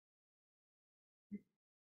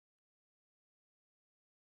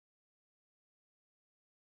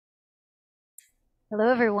Hello,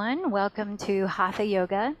 everyone. Welcome to Hatha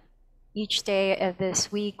Yoga. Each day of this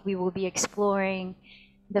week, we will be exploring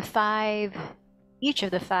each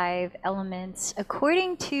of the five elements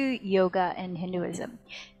according to yoga and Hinduism.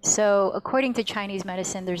 So according to Chinese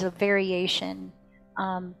medicine, there's a variation.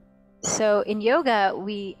 So in yoga,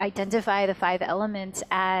 we identify the five elements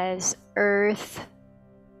as earth,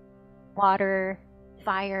 water,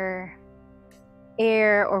 fire,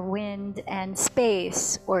 air or wind, and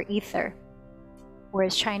space or ether.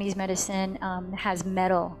 Whereas Chinese medicine has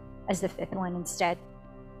metal as the fifth one instead.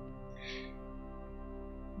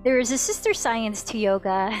 There is a sister science to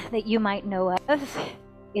yoga that you might know of.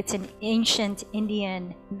 It's an ancient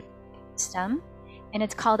Indian system, and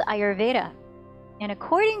it's called Ayurveda. And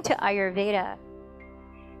according to Ayurveda,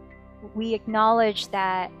 we acknowledge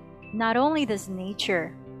that not only does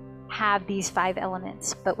nature have these five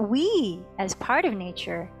elements, but we, as part of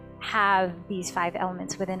nature, have these five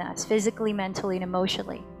elements within us, physically, mentally, and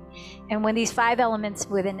emotionally. And when these five elements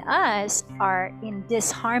within us are in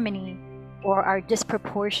disharmony or are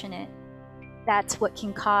disproportionate, that's what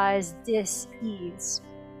can cause dis-ease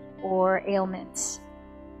or ailments.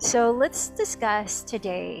 So let's discuss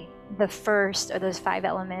today the first of those five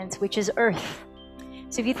elements, which is earth.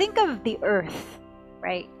 So if you think of the earth,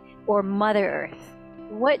 right, or Mother Earth,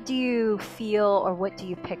 what do you feel or what do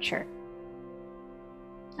you picture?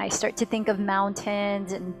 I start to think of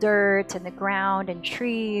mountains and dirt and the ground and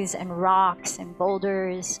trees and rocks and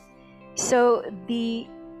boulders. So the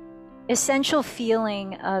essential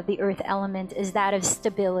feeling of the earth element is that of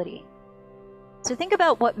stability. So think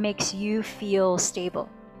about what makes you feel stable,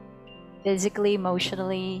 physically,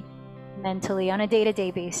 emotionally, mentally, on a day-to-day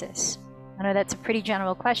basis. I know that's a pretty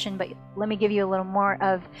general question, but let me give you a little more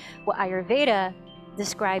of what Ayurveda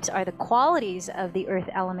describes are the qualities of the earth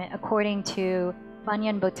element according to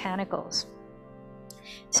Bunyan Botanicals.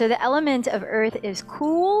 So the element of earth is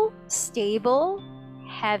cool, stable,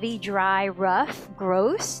 heavy, dry, rough,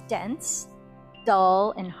 gross, dense,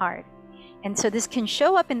 dull, and hard. And so this can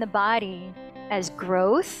show up in the body as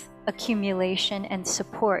growth, accumulation, and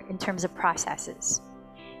support in terms of processes.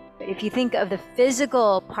 But if you think of the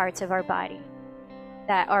physical parts of our body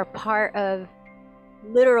that are part of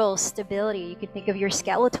literal stability, you could think of your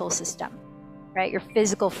skeletal system, right? Your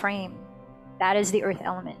physical frame. That is the earth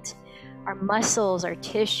element. Our muscles, our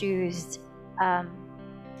tissues,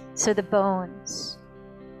 so the bones.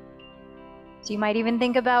 So you might even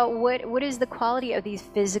think about what is the quality of these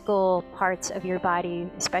physical parts of your body,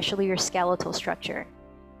 especially your skeletal structure.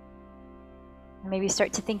 And maybe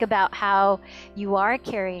start to think about how you are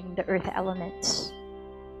carrying the earth element.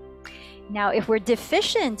 Now, if we're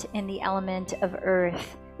deficient in the element of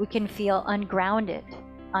earth, we can feel ungrounded,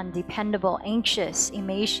 undependable, anxious,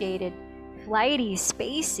 emaciated, flighty,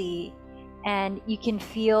 spacey, and you can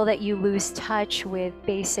feel that you lose touch with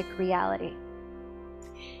basic reality.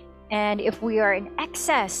 And if we are in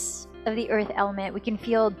excess of the earth element, we can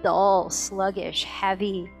feel dull, sluggish,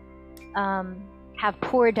 heavy, have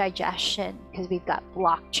poor digestion because we've got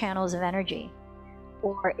blocked channels of energy,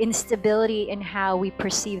 or instability in how we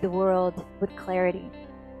perceive the world with clarity.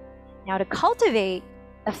 Now, to cultivate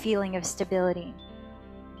a feeling of stability,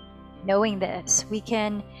 knowing this, we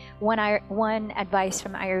can, one advice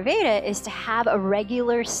from Ayurveda is to have a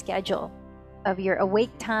regular schedule of your awake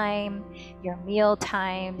time, your meal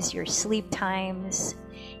times, your sleep times.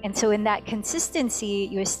 And so in that consistency,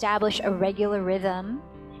 you establish a regular rhythm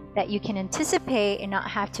that you can anticipate and not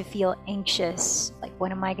have to feel anxious, like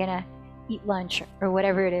when am I gonna eat lunch or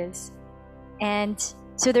whatever it is. And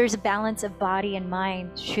so there's a balance of body and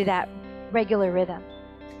mind through that regular rhythm.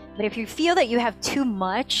 But if you feel that you have too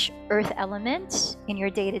much earth element in your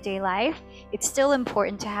day-to-day life, it's still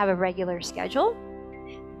important to have a regular schedule,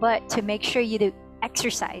 but to make sure you do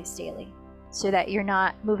exercise daily so that you're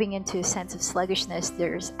not moving into a sense of sluggishness.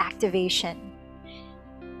 There's activation.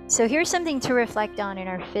 So here's something to reflect on in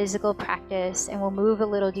our physical practice, and we'll move a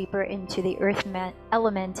little deeper into the earth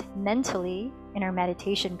element mentally in our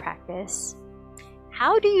meditation practice.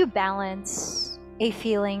 How do you balance a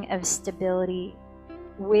feeling of stability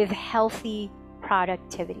with healthy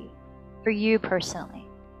productivity for you personally?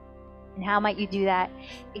 And how might you do that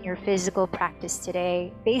in your physical practice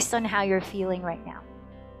today based on how you're feeling right now?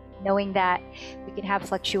 Knowing that we can have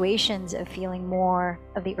fluctuations of feeling more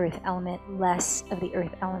of the earth element, less of the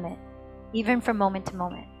earth element, even from moment to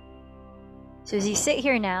moment. So as you sit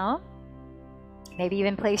here now, maybe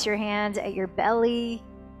even place your hands at your belly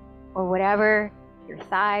or whatever, your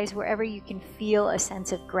thighs, wherever you can feel a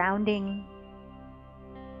sense of grounding.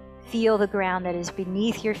 Feel the ground that is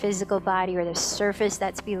beneath your physical body or the surface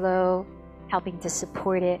that's below, helping to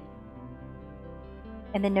support it.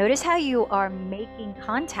 And then notice how you are making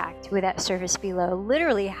contact with that surface below.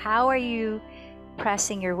 Literally, how are you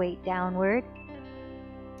pressing your weight downward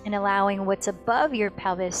and allowing what's above your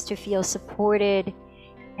pelvis to feel supported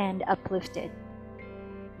and uplifted.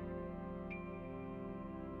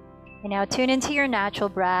 And now tune into your natural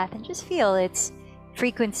breath and just feel its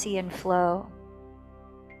frequency and flow.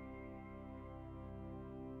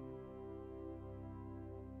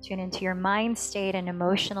 Tune into your mind state and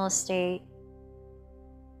emotional state.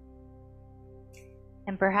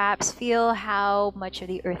 And perhaps feel how much of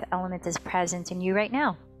the earth element is present in you right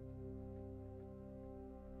now.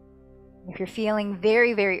 If you're feeling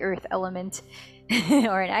very, very earth element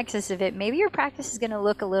or an excess of it, maybe your practice is going to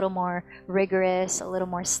look a little more rigorous, a little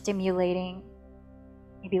more stimulating,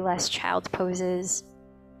 maybe less child's poses,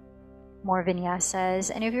 more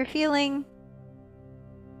vinyasas. And if you're feeling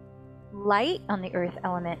light on the earth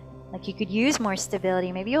element, like you could use more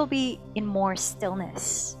stability, maybe you'll be in more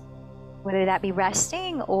stillness, whether that be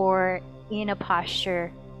resting or in a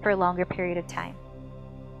posture for a longer period of time.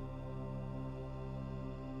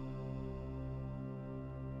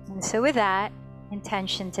 And so with that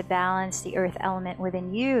intention to balance the earth element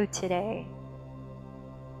within you today,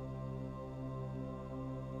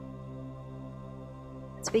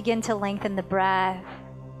 let's begin to lengthen the breath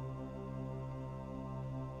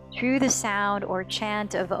through the sound or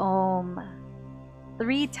chant of Om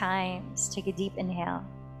 3 times. Take a deep inhale.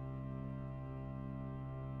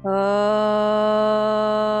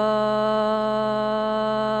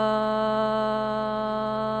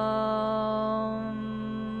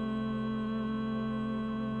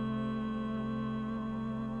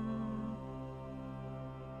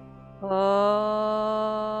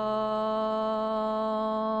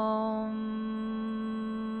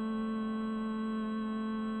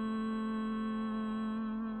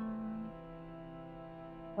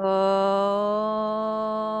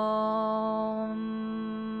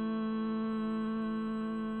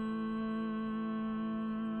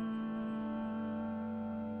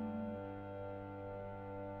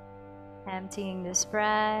 Emptying this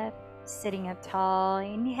breath, sitting up tall.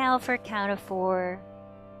 Inhale for a count of 4.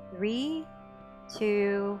 3,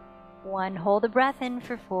 2, 1. Hold the breath in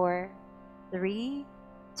for 4. 3,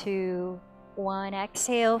 2, 1.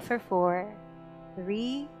 Exhale for 4.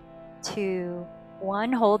 3, 2,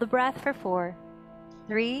 1. Hold the breath for 4.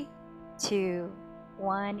 3, 2,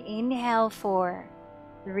 1. Inhale 4.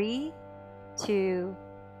 3, 2,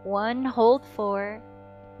 1. Hold 4.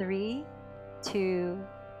 3, 2,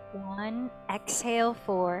 1. Exhale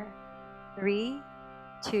 4. 3,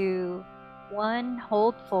 2, 1.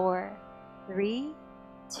 Hold 4. 3,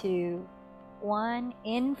 2, 1.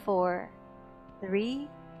 In 4. 3,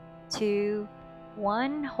 2,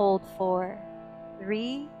 1. Hold 4.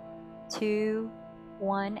 3, 2,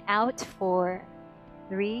 1. Out 4.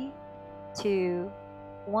 3, 2,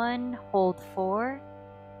 1. Hold 4.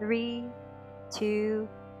 3, 2,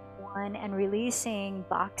 1. And releasing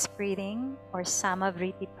box breathing or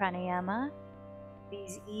Samavriti pranayama.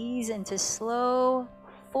 Please ease into slow,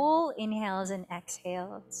 full inhales and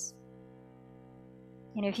exhales.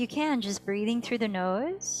 And if you can, just breathing through the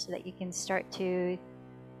nose so that you can start to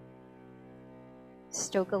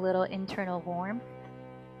stoke a little internal warmth,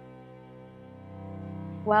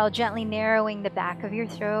 while gently narrowing the back of your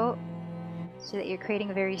throat so that you're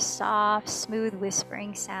creating a very soft, smooth,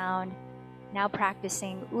 whispering sound. Now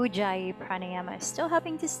practicing Ujjayi pranayama, still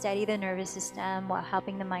helping to steady the nervous system while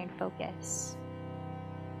helping the mind focus.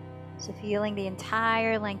 So feeling the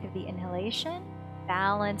entire length of the inhalation,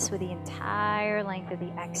 balance with the entire length of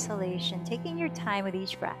the exhalation, taking your time with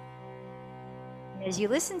each breath. And as you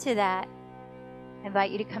listen to that, I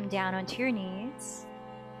invite you to come down onto your knees,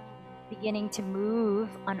 beginning to move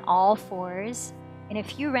on all 4s in a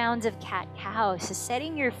few rounds of cat-cow. So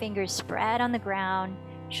setting your fingers spread on the ground,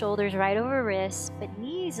 shoulders right over wrists, but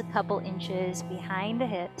knees a couple inches behind the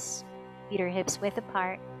hips, feet are hips width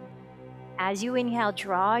apart. As you inhale,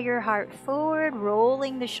 draw your heart forward,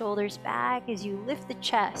 rolling the shoulders back as you lift the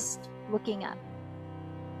chest, looking up.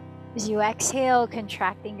 As you exhale,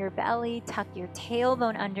 contracting your belly, tuck your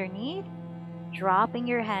tailbone underneath, dropping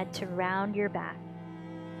your head to round your back.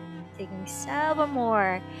 Taking several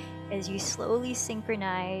more as you slowly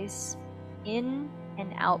synchronize in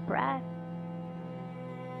and out breath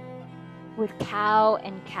with cow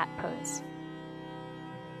and cat pose.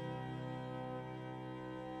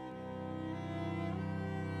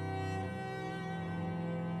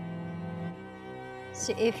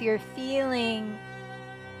 So if you're feeling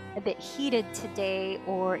a bit heated today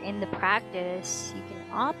or in the practice, you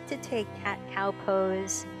can opt to take cat-cow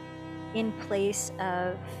pose in place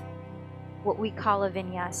of what we call a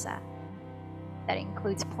vinyasa. That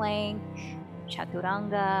includes plank,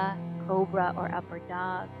 chaturanga, cobra, or upward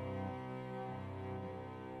dog.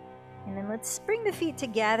 And then let's bring the feet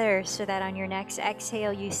together so that on your next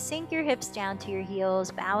exhale, you sink your hips down to your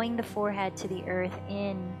heels, bowing the forehead to the earth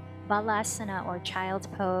in Balasana or child's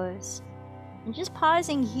pose. And just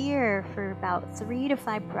pausing here for about 3 to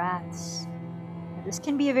 5 breaths. Now, this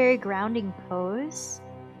can be a very grounding pose.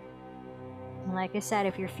 And like I said,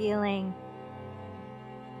 if you're feeling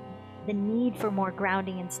the need for more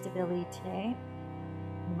grounding and stability today,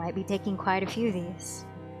 you might be taking quite a few of these.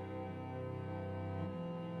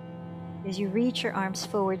 As you reach your arms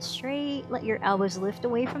forward straight, let your elbows lift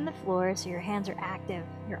away from the floor so your hands are active,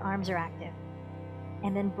 your arms are active.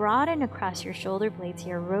 And then broaden across your shoulder blades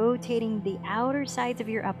here, rotating the outer sides of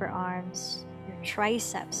your upper arms, your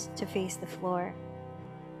triceps to face the floor.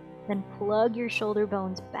 Then plug your shoulder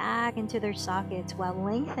bones back into their sockets while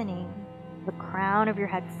lengthening the crown of your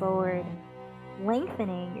head forward,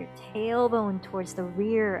 lengthening your tailbone towards the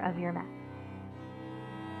rear of your mat.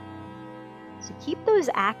 So keep those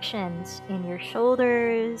actions in your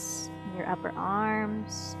shoulders, in your upper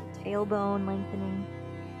arms, your tailbone lengthening.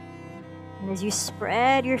 And as you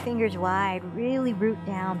spread your fingers wide, really root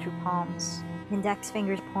down through palms. Index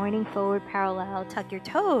fingers pointing forward parallel, tuck your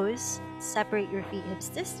toes, separate your feet hips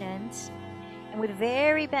distance. And with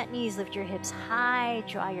very bent knees, lift your hips high,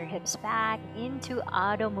 draw your hips back into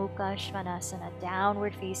Adho Mukha Svanasana,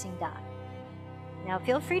 downward facing dog. Now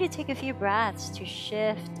feel free to take a few breaths to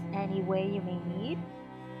shift any way you may need.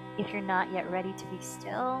 If you're not yet ready to be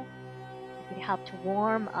still, you can help to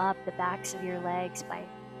warm up the backs of your legs by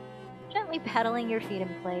gently pedaling your feet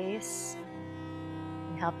in place. You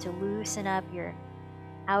can help to loosen up your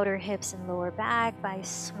outer hips and lower back by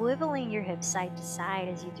swiveling your hips side to side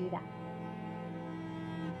as you do that.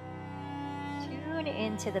 Tune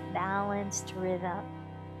into the balanced rhythm,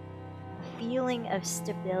 a feeling of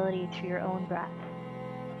stability through your own breath.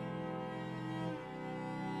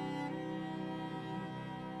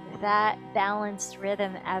 If that balanced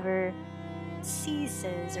rhythm ever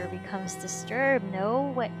ceases or becomes disturbed,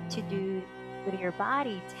 know what to do with your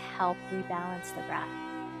body to help rebalance the breath.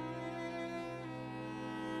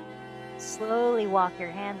 Slowly walk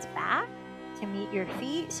your hands back to meet your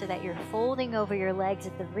feet so that you're folding over your legs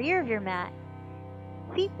at the rear of your mat.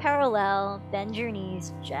 Feet parallel, bend your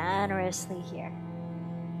knees generously here.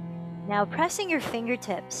 Now pressing your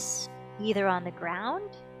fingertips either on the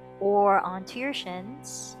ground or onto your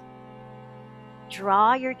shins.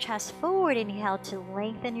 Draw your chest forward, inhale to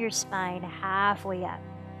lengthen your spine halfway up.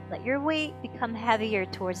 Let your weight become heavier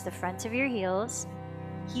towards the front of your heels.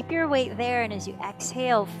 Keep your weight there, and as you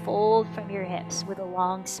exhale, fold from your hips with a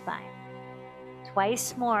long spine.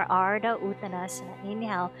 Twice more, Ardha Uttanasana.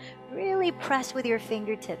 Inhale, really press with your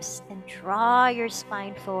fingertips and draw your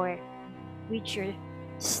spine forward. Reach your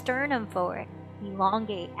sternum forward.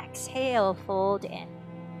 Elongate. Exhale, fold in.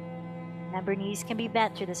 Remember, knees can be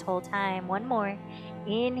bent through this whole time. One more.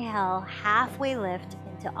 Inhale, halfway lift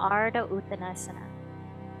into Ardha Uttanasana.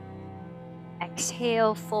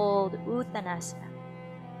 Exhale, fold, Uttanasana.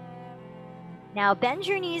 Now bend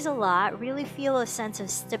your knees a lot. Really feel a sense of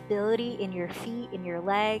stability in your feet, in your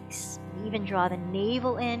legs. And even draw the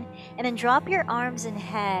navel in. And then drop your arms and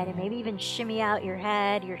head. And maybe even shimmy out your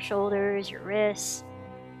head, your shoulders, your wrists.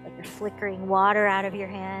 Like you're flickering water out of your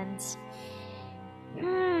hands.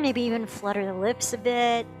 Maybe even flutter the lips a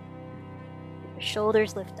bit. The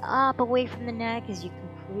shoulders lift up away from the neck as you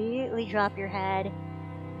completely drop your head.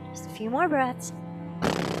 Just a few more breaths.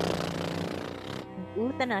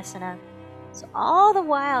 Uttanasana. So all the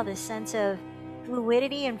while, this sense of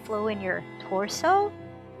fluidity and flow in your torso,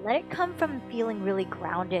 let it come from feeling really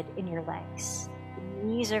grounded in your legs. The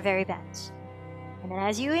knees are very bent. And then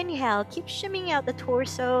as you inhale, keep shimmying out the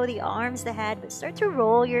torso, the arms, the head, but start to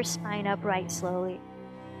roll your spine upright slowly.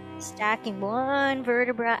 Stacking one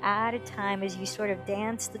vertebra at a time as you sort of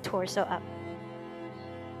dance the torso up.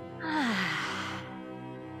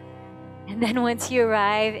 And then once you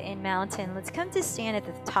arrive in mountain, let's come to stand at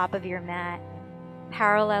the top of your mat,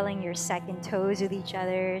 paralleling your second toes with each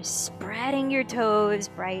other, spreading your toes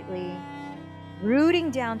brightly,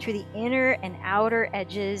 rooting down through the inner and outer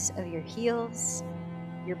edges of your heels,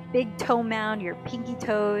 your big toe mound, your pinky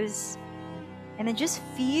toes, and then just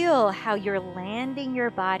feel how you're landing your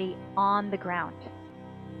body on the ground.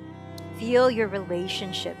 Feel your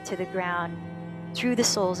relationship to the ground through the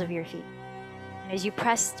soles of your feet. And as you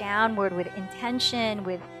press downward with intention,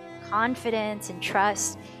 with confidence and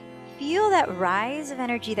trust, feel that rise of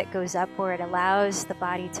energy that goes upward, allows the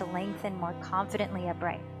body to lengthen more confidently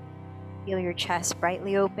upright. Feel your chest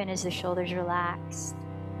brightly open as the shoulders relax.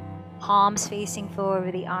 Palms facing forward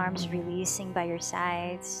with the arms releasing by your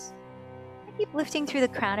sides. Keep lifting through the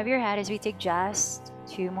crown of your head as we take just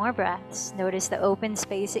 2 more breaths. Notice the open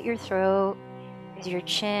space at your throat as your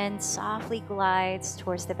chin softly glides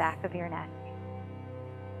towards the back of your neck.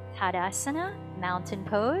 Tadasana, mountain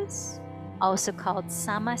pose, also called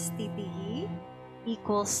Samastitihi,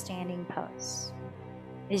 equal standing pose.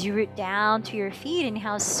 As you root down to your feet,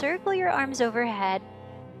 inhale, circle your arms overhead.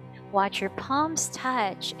 Watch your palms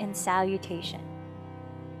touch in salutation.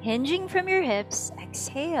 Hinging from your hips,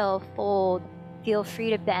 exhale, fold. Feel free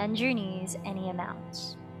to bend your knees any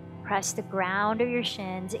amount. Press the ground of your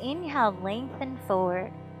shins. Inhale, lengthen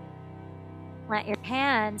forward. Plant your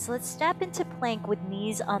hands. Let's step into plank with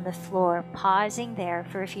knees on the floor, pausing there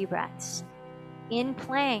for a few breaths. In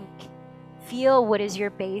plank, feel what is your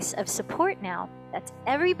base of support now. That's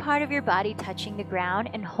every part of your body touching the ground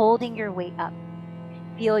and holding your weight up.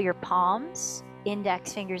 Feel your palms,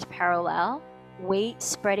 index fingers parallel, weight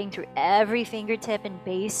spreading through every fingertip and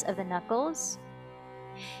base of the knuckles.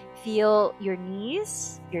 Feel your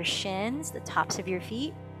knees, your shins, the tops of your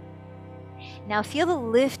feet. Now feel the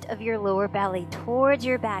lift of your lower belly towards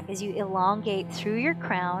your back as you elongate through your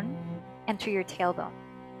crown and through your tailbone.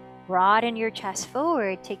 Broaden your chest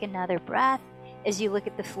forward. Take another breath as you look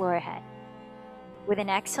at the floor ahead. With an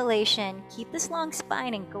exhalation, keep this long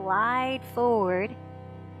spine and glide forward.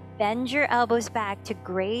 Bend your elbows back to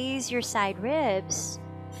graze your side ribs.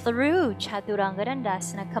 Through Chaturanga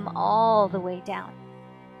Dandasana, come all the way down.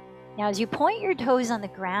 Now as you point your toes on the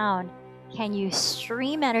ground, can you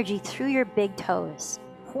stream energy through your big toes,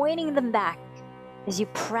 pointing them back as you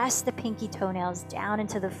press the pinky toenails down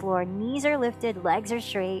into the floor. Knees are lifted, legs are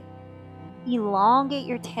straight. Elongate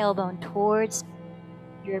your tailbone towards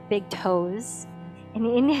your big toes. And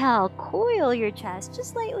inhale, coil your chest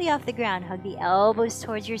just lightly off the ground. Hug the elbows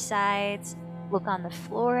towards your sides. Look on the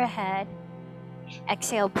floor ahead.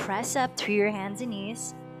 Exhale, press up through your hands and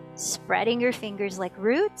knees. Spreading your fingers like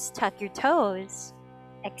roots, tuck your toes.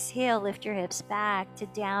 Exhale, lift your hips back to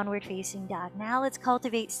downward facing dog. Now let's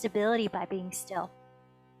cultivate stability by being still.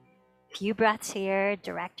 A few breaths here.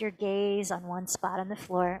 Direct your gaze on one spot on the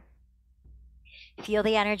floor. Feel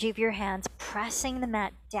the energy of your hands pressing the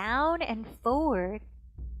mat down and forward,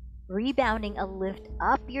 rebounding a lift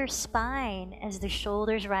up your spine as the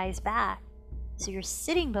shoulders rise back. So your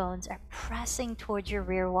sitting bones are pressing towards your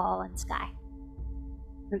rear wall and sky.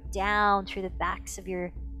 Root down through the backs of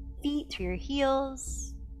your feet, through your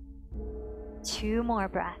heels. 2 more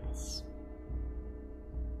breaths.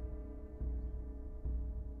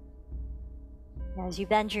 Now as you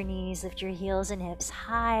bend your knees, lift your heels and hips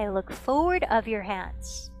high, look forward of your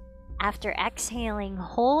hands. After exhaling,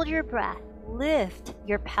 hold your breath, lift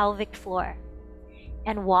your pelvic floor,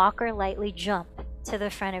 and walk or lightly jump to the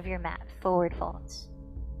front of your mat, forward folds.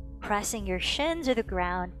 Pressing your shins to the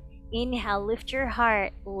ground, inhale, lift your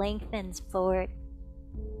heart, lengthens forward.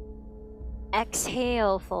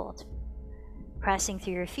 Exhale, fold. Pressing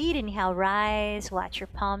through your feet, inhale, rise, watch your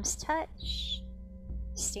palms touch.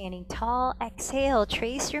 Standing tall, exhale,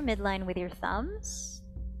 trace your midline with your thumbs,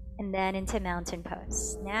 and then into mountain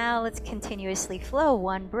pose. Now let's continuously flow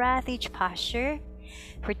 1 breath each posture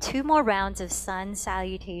for 2 more rounds of sun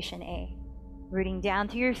salutation A. Rooting down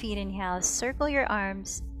through your feet, inhale, circle your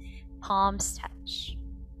arms, palms touch.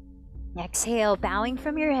 Exhale, bowing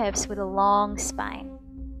from your hips with a long spine.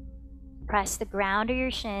 Press the ground of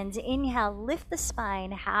your shins. Inhale, lift the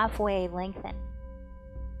spine halfway, lengthen.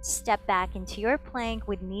 Step back into your plank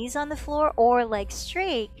with knees on the floor or legs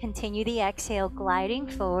straight. Continue the exhale, gliding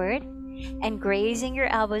forward and grazing your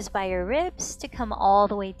elbows by your ribs to come all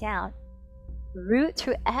the way down. Root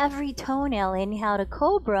through every toenail. Inhale to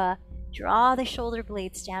cobra. Draw the shoulder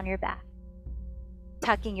blades down your back.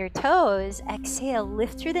 Tucking your toes. Exhale,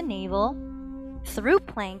 lift through the navel. Through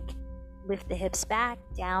plank, lift the hips back,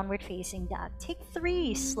 downward facing dog. Take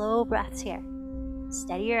 3 slow breaths here.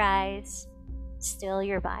 Steady your eyes. Still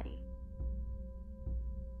your body.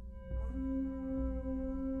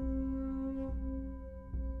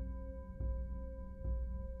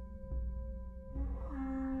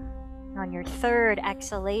 On your 3rd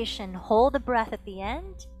exhalation, hold the breath at the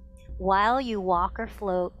end while you walk or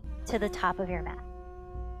float to the top of your mat.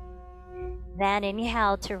 Then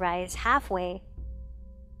inhale to rise halfway.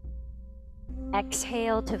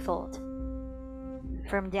 Exhale to fold.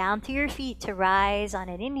 From down to your feet to rise on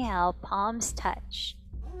an inhale, palms touch.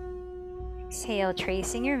 Exhale,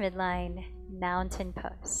 tracing your midline, mountain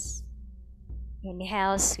pose.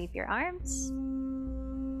 Inhale, sweep your arms.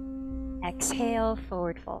 Exhale,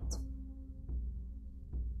 forward fold.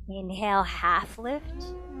 Inhale, half lift.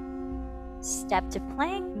 Step to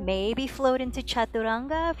plank, maybe float into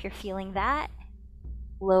chaturanga if you're feeling that.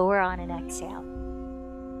 Lower on an exhale.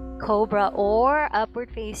 Cobra or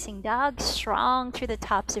upward facing dog, strong through the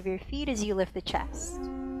tops of your feet as you lift the chest.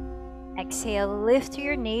 Exhale, lift to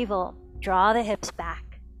your navel, draw the hips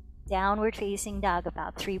back. Downward facing dog,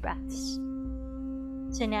 about 3 breaths.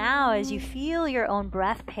 So now as you feel your own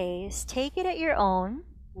breath pace, take it at your own.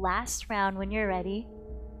 Last round when you're ready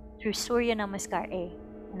through Surya Namaskar A.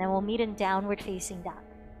 And then we'll meet in downward facing dog.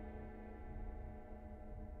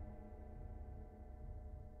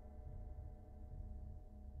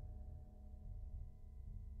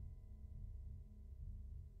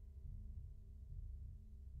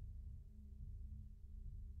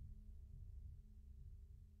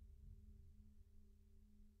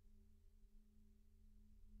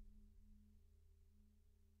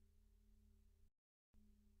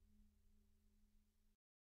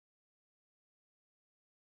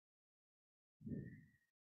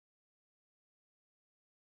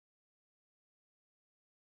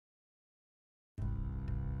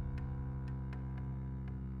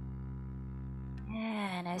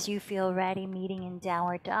 And as you feel ready, meeting in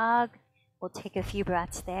downward dog, we'll take a few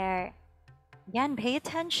breaths there. Again, pay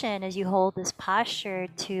attention as you hold this posture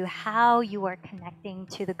to how you are connecting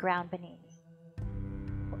to the ground beneath.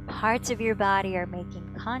 What parts of your body are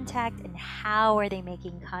making contact and how are they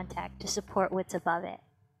making contact to support what's above it?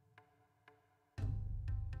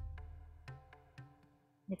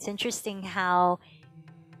 It's interesting how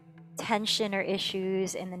tension or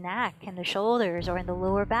issues in the neck and the shoulders or in the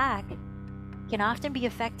lower back can often be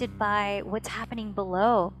affected by what's happening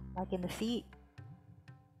below, like in the feet,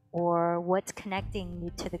 or what's connecting you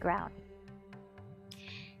to the ground.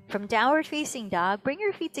 From downward facing dog, bring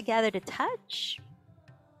your feet together to touch.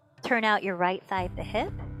 Turn out your right thigh at the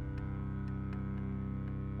hip.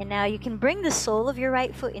 And now you can bring the sole of your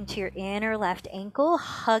right foot into your inner left ankle,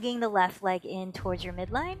 hugging the left leg in towards your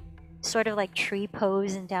midline, sort of like tree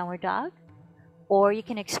pose in downward dog. Or you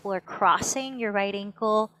can explore crossing your right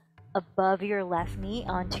ankle above your left knee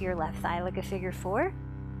onto your left thigh like a figure 4,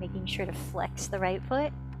 making sure to flex the right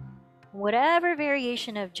foot. Whatever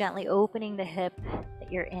variation of gently opening the hip that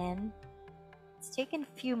you're in, let's take a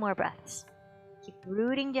few more breaths. Keep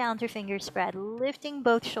rooting down through finger spread, lifting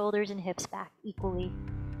both shoulders and hips back equally.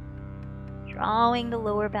 Drawing the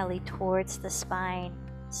lower belly towards the spine,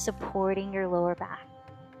 supporting your lower back.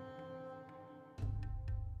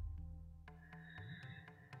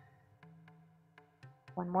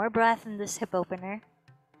 One more breath in this hip opener.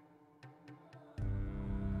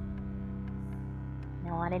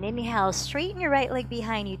 Now on an inhale, straighten your right leg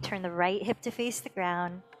behind you, turn the right hip to face the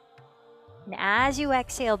ground. And as you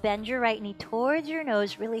exhale, bend your right knee towards your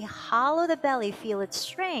nose, really hollow the belly, feel its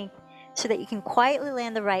strength so that you can quietly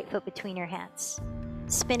land the right foot between your hands.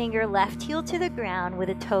 Spinning your left heel to the ground with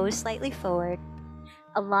the toes slightly forward.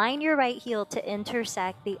 Align your right heel to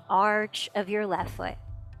intersect the arch of your left foot.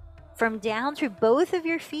 From down through both of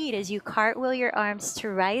your feet as you cartwheel your arms to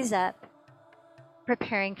rise up,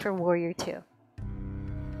 preparing for Warrior 2.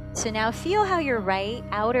 So now feel how your right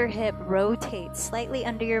outer hip rotates slightly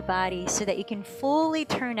under your body so that you can fully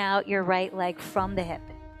turn out your right leg from the hip.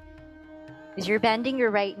 As you're bending your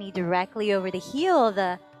right knee directly over the heel,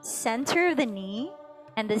 the center of the knee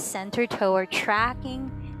and the center toe are tracking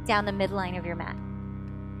down the midline of your mat.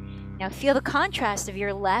 Now feel the contrast of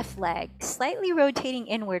your left leg slightly rotating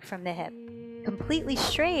inward from the hip, completely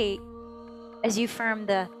straight as you firm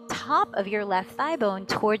the top of your left thigh bone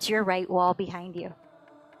towards your right wall behind you.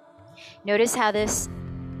 Notice how this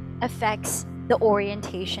affects the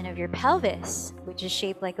orientation of your pelvis, which is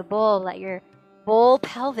shaped like a bowl. Let your bowl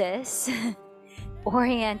pelvis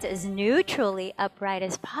orient as neutrally upright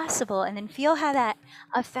as possible, and then feel how that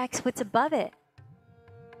affects what's above it.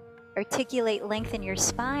 Articulate, lengthen your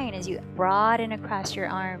spine as you broaden across your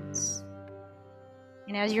arms.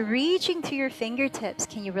 And as you're reaching to your fingertips,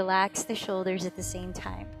 can you relax the shoulders at the same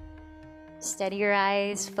time? Steady your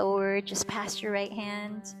eyes forward just past your right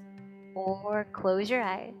hand, or close your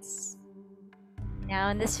eyes. Now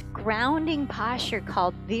in this grounding posture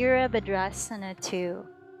called Virabhadrasana 2,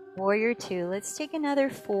 Warrior 2, let's take another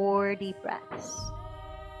 4 deep breaths.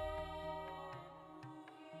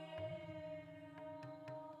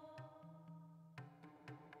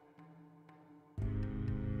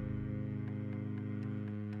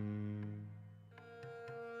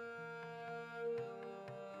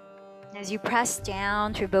 As you press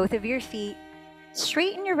down through both of your feet,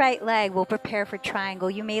 straighten your right leg. We'll prepare for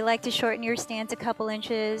triangle. You may like to shorten your stance a couple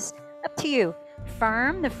inches. Up to you.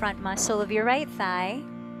 Firm the front muscle of your right thigh.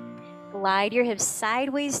 Glide your hips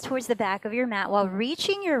sideways towards the back of your mat while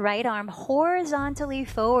reaching your right arm horizontally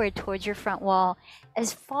forward towards your front wall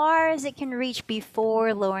as far as it can reach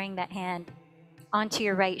before lowering that hand onto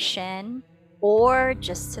your right shin or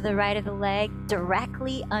just to the right of the leg,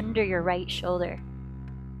 directly under your right shoulder.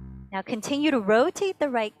 Now continue to rotate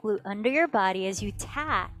the right glute under your body as you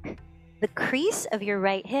tack the crease of your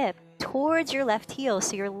right hip towards your left heel,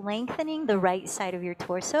 so you're lengthening the right side of your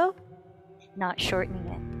torso, not shortening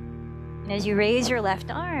it. And as you raise your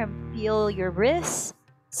left arm, feel your wrists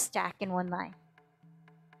stack in one line.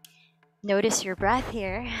 Notice your breath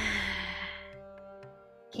here.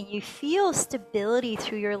 Can you feel stability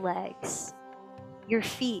through your legs, your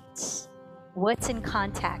feet, what's in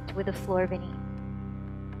contact with the floor beneath?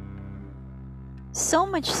 So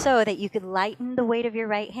much so that you could lighten the weight of your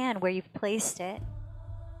right hand where you've placed it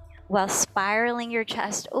while spiraling your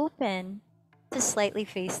chest open to slightly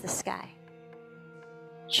face the sky.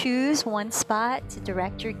 Choose one spot to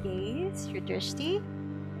direct your gaze, your drishti,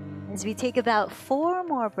 as we take about 4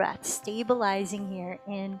 more breaths, stabilizing here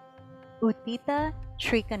in Utthita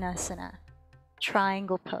Trikonasana,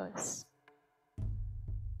 triangle pose.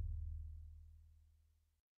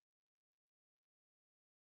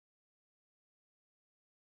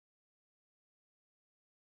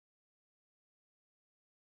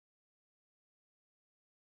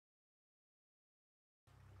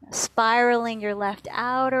 Spiraling your left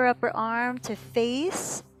outer upper arm to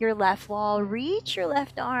face your left wall. Reach your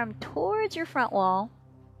left arm towards your front wall,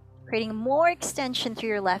 creating more extension through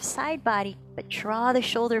your left side body, but draw the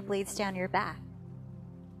shoulder blades down your back.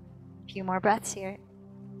 A few more breaths here.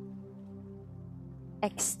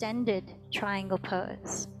 Extended triangle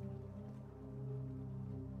pose.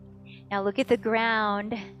 Now look at the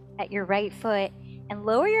ground at your right foot and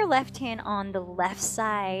lower your left hand on the left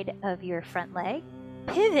side of your front leg.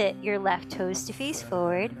 Pivot your left toes to face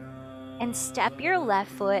forward and step your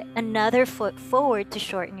left foot another foot forward to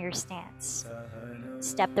shorten your stance.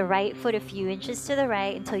 Step the right foot a few inches to the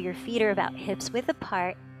right until your feet are about hips width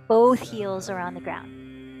apart, both heels are on the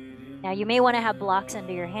ground. Now you may want to have blocks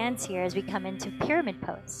under your hands here as we come into pyramid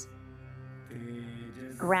pose.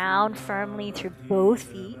 Ground firmly through both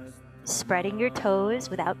feet, spreading your toes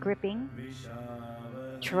without gripping.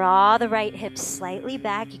 Draw the right hip slightly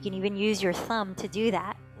back. You can even use your thumb to do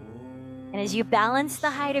that. And as you balance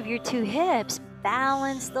the height of your 2 hips,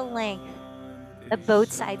 balance the length of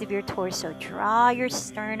both sides of your torso. Draw your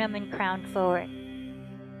sternum and crown forward.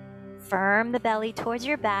 Firm the belly towards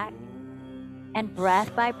your back. And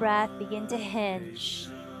breath by breath, begin to hinge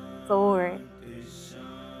forward.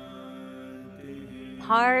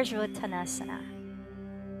 Parsvottanasana.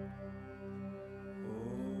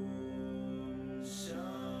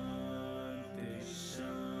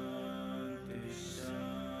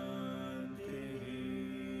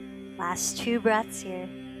 Last 2 breaths here.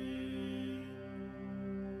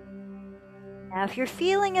 Now, if you're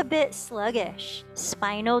feeling a bit sluggish,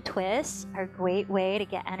 spinal twists are a great way to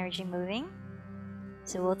get energy moving.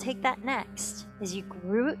 So we'll take that next. As you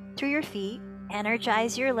root through your feet,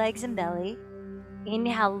 energize your legs and belly.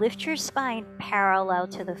 Inhale, lift your spine parallel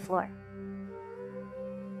to the floor.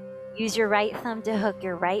 Use your right thumb to hook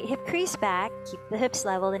your right hip crease back. Keep the hips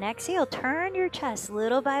level. Then exhale, turn your chest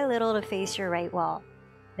little by little to face your right wall.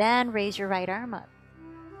 Then raise your right arm up,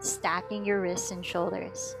 stacking your wrists and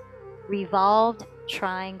shoulders. Revolved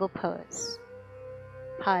triangle pose.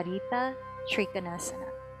 Parita Trikonasana.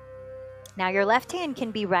 Now your left hand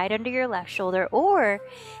can be right under your left shoulder, or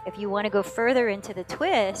if you want to go further into the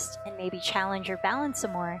twist and maybe challenge your balance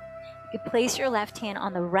some more, you could place your left hand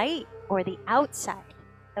on the right or the outside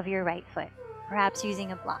of your right foot, perhaps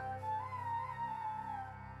using a block.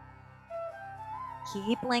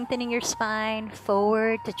 Keep lengthening your spine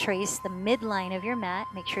forward to trace the midline of your mat.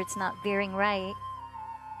 Make sure it's not veering right.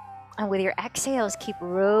 And with your exhales, keep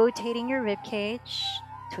rotating your ribcage,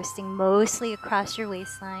 twisting mostly across your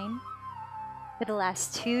waistline for the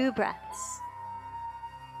last 2 breaths.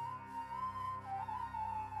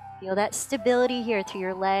 Feel that stability here through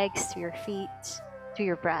your legs, through your feet, through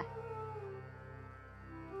your breath.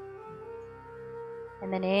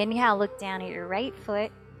 And then inhale, look down at your right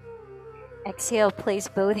foot. Exhale, place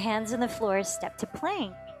both hands on the floor, step to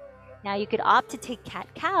plank. Now you could opt to take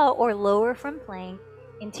cat-cow or lower from plank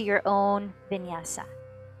into your own vinyasa.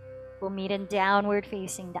 We'll meet in downward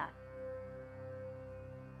facing dog.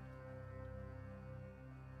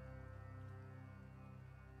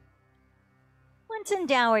 Once in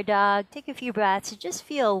downward dog, take a few breaths to just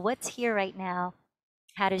feel what's here right now.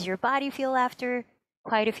 How does your body feel after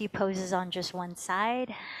quite a few poses on just one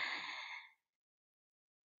side?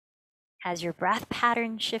 Has your breath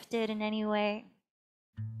pattern shifted in any way?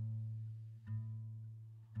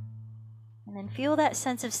 And then feel that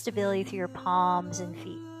sense of stability through your palms and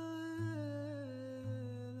feet.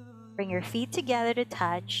 Bring your feet together to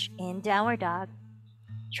touch in downward dog.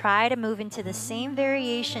 Try to move into the same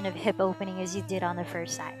variation of hip opening as you did on the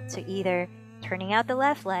first side. So either turning out the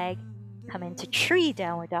left leg, come into tree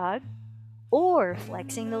downward dog, or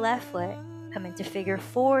flexing the left foot, come into figure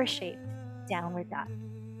 4 shape downward dog.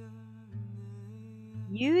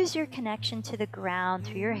 Use your connection to the ground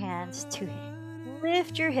through your hands to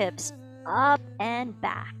lift your hips up and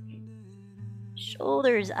back,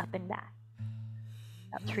 shoulders up and back.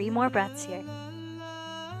 About 3 more breaths here.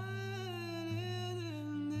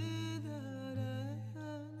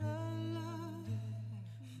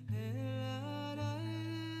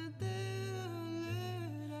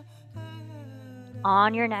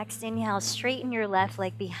 On your next inhale, straighten your left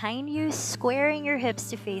leg behind you, squaring your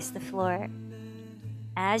hips to face the floor.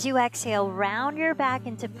 As you exhale, round your back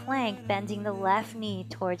into plank, bending the left knee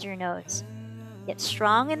towards your nose. Get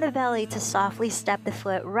strong in the belly to softly step the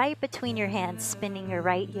foot right between your hands, spinning your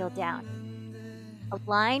right heel down.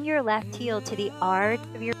 Align your left heel to the arch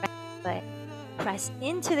of your right foot. Press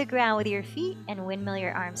into the ground with your feet and windmill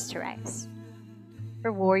your arms to rise.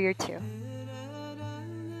 For warrior 2.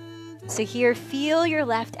 So here, feel your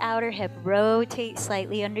left outer hip rotate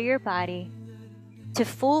slightly under your body to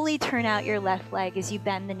fully turn out your left leg as you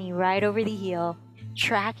bend the knee right over the heel,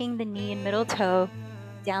 tracking the knee and middle toe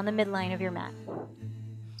down the midline of your mat.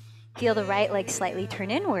 Feel the right leg slightly turn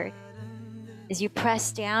inward as you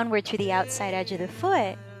press downward to the outside edge of the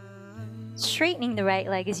foot, straightening the right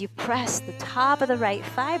leg as you press the top of the right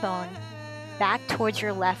thigh bone back towards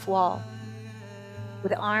your left wall.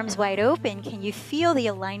 With arms wide open, can you feel the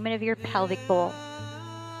alignment of your pelvic bowl?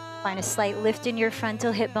 Find a slight lift in your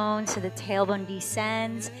frontal hip bone so the tailbone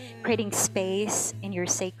descends, creating space in your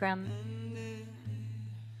sacrum.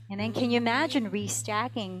 And then can you imagine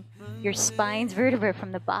restacking your spine's vertebra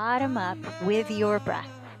from the bottom up with your breath?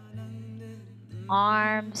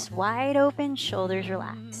 Arms wide open, shoulders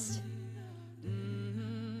relaxed.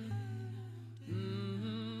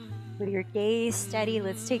 With your gaze steady,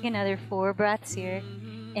 let's take another 4 breaths here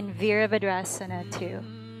in Virabhadrasana 2.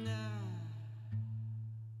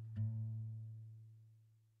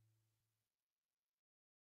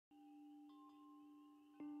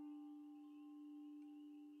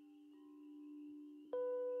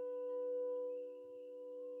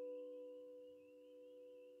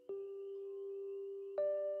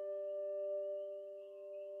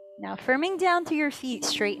 Now, firming down through your feet,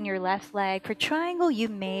 straighten your left leg. For triangle, you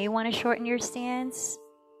may want to shorten your stance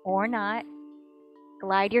or not.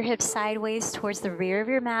 Glide your hips sideways towards the rear of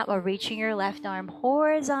your mat while reaching your left arm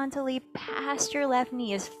horizontally past your left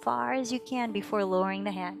knee as far as you can before lowering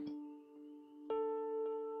the hand.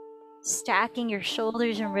 Stacking your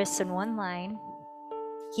shoulders and wrists in one line.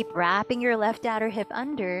 Keep wrapping your left outer hip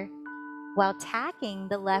under while tacking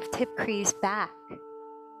the left hip crease back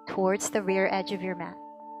towards the rear edge of your mat.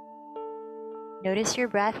 Notice your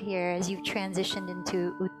breath here as you've transitioned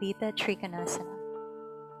into Utthita Trikonasana.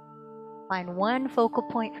 Find one focal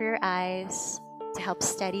point for your eyes to help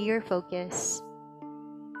steady your focus.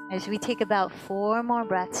 As we take about 4 more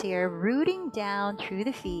breaths here, rooting down through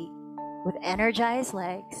the feet with energized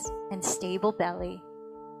legs and stable belly,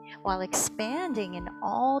 while expanding in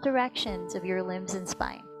all directions of your limbs and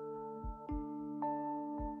spine.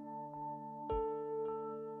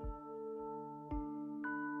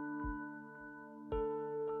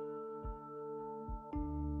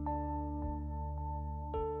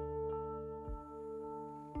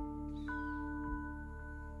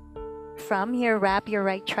 From here, wrap your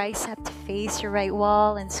right tricep to face your right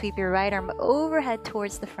wall and sweep your right arm overhead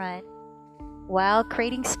towards the front while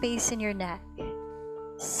creating space in your neck,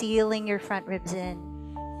 sealing your front ribs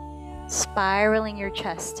in, spiraling your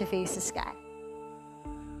chest to face the sky.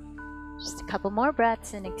 Just a couple more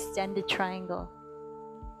breaths in extended triangle.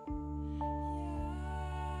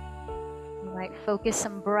 You might focus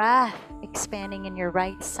some breath expanding in your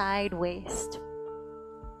right side waist.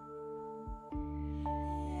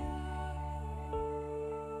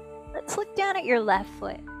 Let's look down at your left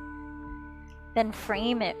foot. Then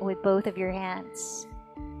frame it with both of your hands.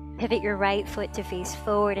 Pivot your right foot to face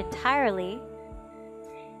forward entirely.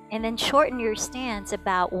 And then shorten your stance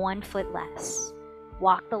about 1 foot less.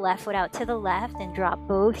 Walk the left foot out to the left and drop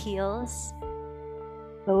both heels.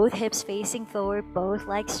 Both hips facing forward, both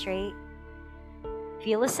legs straight.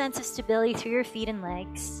 Feel a sense of stability through your feet and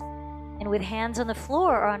legs. And with hands on the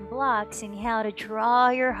floor or on blocks, inhale to draw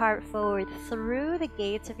your heart forward through the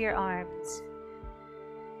gates of your arms.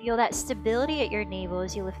 Feel that stability at your navel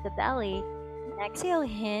as you lift the belly. And exhale,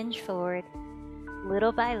 hinge forward,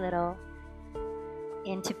 little by little.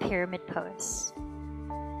 into pyramid pose.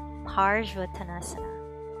 Parshvattanasana.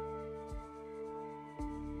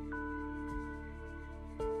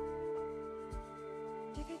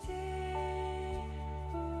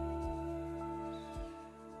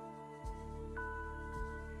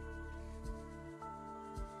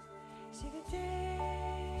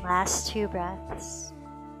 Last 2 breaths.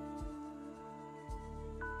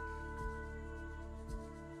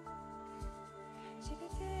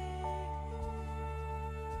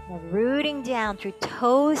 Now rooting down through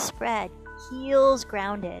toes spread, heels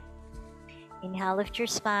grounded. Inhale, lift your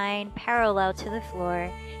spine parallel to the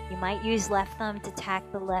floor. You might use left thumb to tack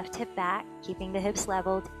the left hip back, keeping the hips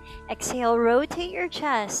leveled. Exhale, rotate your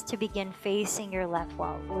chest to begin facing your left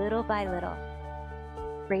wall, little by little.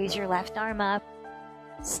 Raise your left arm up,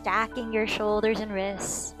 stacking your shoulders and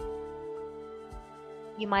wrists.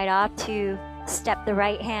 You might opt to step the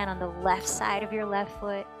right hand on the left side of your left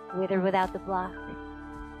foot, with or without the block.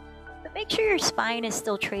 But make sure your spine is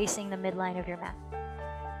still tracing the midline of your mat.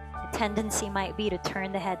 The tendency might be to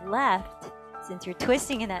turn the head left since you're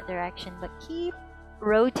twisting in that direction, but keep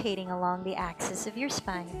rotating along the axis of your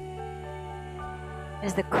spine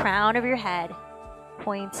as the crown of your head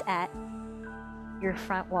points at your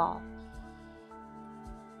front wall.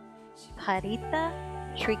 Parita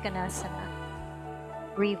Trikonasana,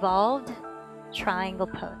 revolved triangle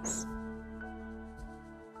pose.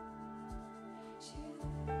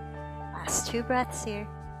 Last 2 breaths here.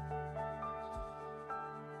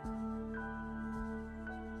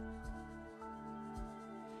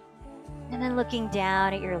 And then looking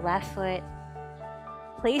down at your left foot,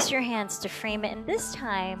 place your hands to frame it, and this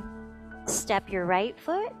time, step your right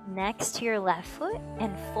foot next to your left foot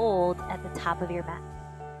and fold at the top of your mat.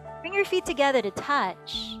 Bring your feet together to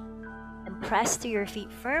touch and press to your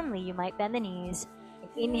feet firmly. You might bend the knees.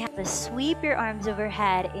 And inhale to sweep your arms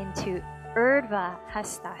overhead into Urdhva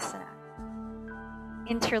Hastasana.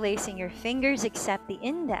 Interlacing your fingers except the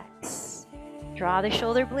index. Draw the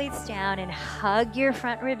shoulder blades down and hug your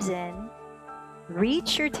front ribs in.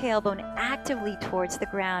 Reach your tailbone actively towards the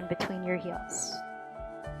ground between your heels.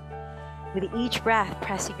 With each breath,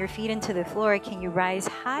 pressing your feet into the floor, can you rise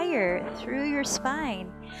higher through your spine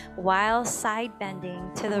while side bending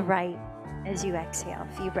to the right as you exhale?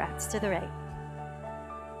 A few breaths to the right.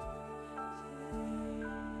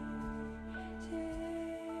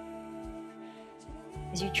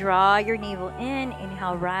 As you draw your navel in,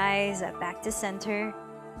 inhale, rise up back to center.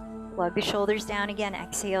 Plug the shoulders down again.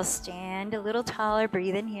 Exhale, stand a little taller.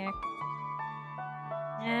 Breathe in here.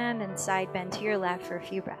 And then side bend to your left for a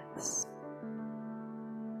few breaths.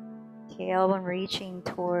 Tailbone reaching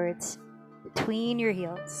towards between your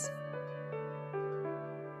heels.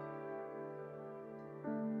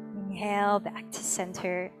 Inhale, back to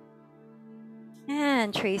center.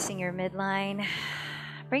 And tracing your midline.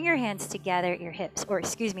 Bring your hands together at your hips,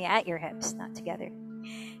 at your hips, not together.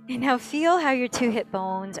 And now feel how your 2 hip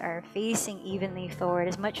bones are facing evenly forward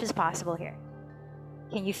as much as possible here.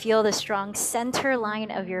 Can you feel the strong center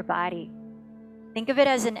line of your body? Think of it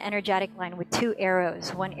as an energetic line with 2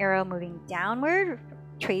 arrows. One arrow moving downward,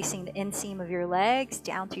 tracing the inseam of your legs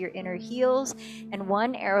down to your inner heels, and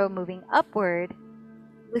one arrow moving upward,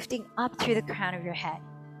 lifting up through the crown of your head.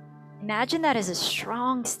 Imagine that as a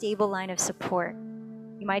strong, stable line of support.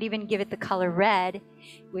 You might even give it the color red,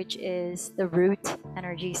 which is the root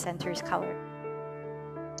energy center's color.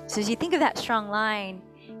 So as you think of that strong line,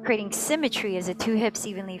 creating symmetry as the 2 hips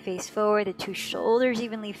evenly face forward, the 2 shoulders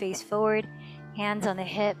evenly face forward, hands on the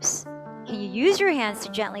hips. Can you use your hands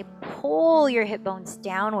to gently pull your hip bones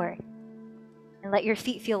downward and let your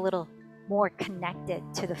feet feel a little more connected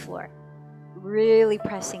to the floor? Really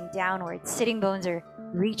pressing downward. Sitting bones are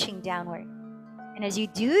reaching downward. And as you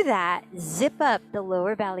do that, zip up the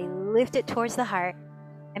lower belly, lift it towards the heart,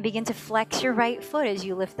 and begin to flex your right foot as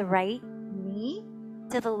you lift the right knee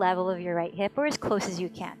to the level of your right hip, or as close as you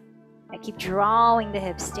can. And keep drawing the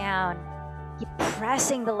hips down. Keep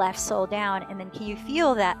pressing the left sole down, and then can you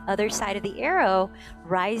feel that other side of the arrow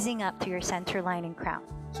rising up to your center line and crown?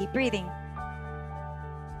 Keep breathing.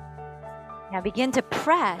 Now begin to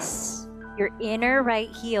press your inner right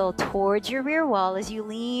heel towards your rear wall as you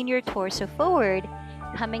lean your torso forward,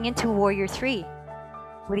 coming into Warrior 3.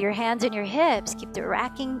 With your hands on your hips, keep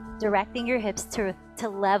directing your hips to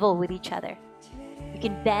level with each other. You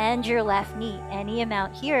can bend your left knee any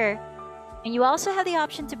amount here. And you also have the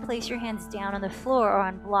option to place your hands down on the floor or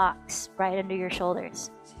on blocks right under your shoulders.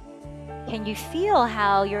 Can you feel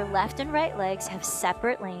how your left and right legs have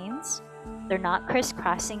separate lanes? They're not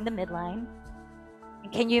crisscrossing the midline.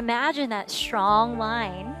 And can you imagine that strong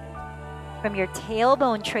line from your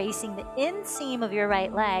tailbone tracing the inseam of your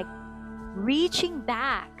right leg reaching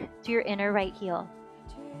back to your inner right heel.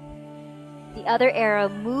 The other arrow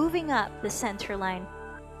moving up the center line,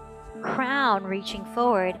 crown reaching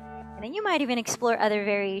forward. And then you might even explore other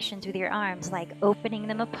variations with your arms, like opening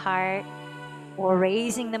them apart or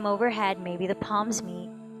raising them overhead. Maybe the palms meet.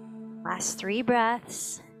 Last 3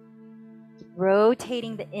 breaths.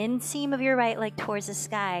 Rotating the inseam of your right leg towards the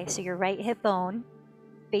sky so your right hip bone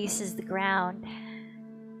faces the ground.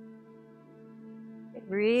 Get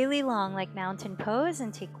really long, like mountain pose,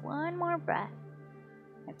 and take 1 more breath.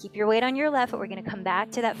 Now keep your weight on your left, but we're going to come back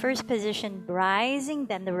to that first position, rising,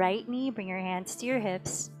 bend the right knee, bring your hands to your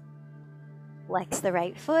hips. Flex the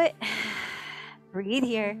right foot. Breathe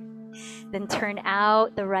here. Then turn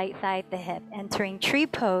out the right thigh at the hip, entering tree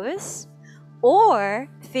pose or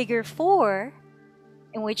figure 4,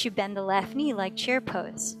 in which you bend the left knee like chair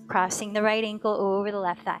pose, crossing the right ankle over the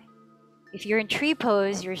left thigh. If you're in tree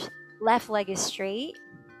pose, your left leg is straight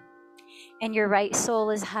and your right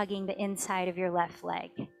sole is hugging the inside of your left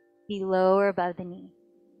leg, below or above the knee.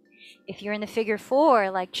 If you're in the figure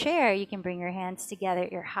 4 like chair, you can bring your hands together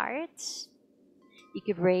at your heart. You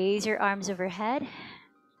could raise your arms overhead,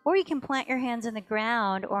 or you can plant your hands on the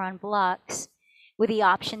ground or on blocks with the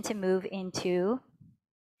option to move into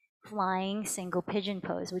flying single pigeon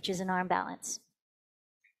pose, which is an arm balance.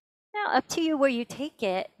 Now, up to you where you take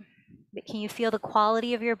it, but can you feel the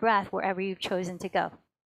quality of your breath wherever you've chosen to go?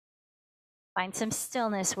 Find some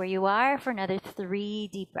stillness where you are for another 3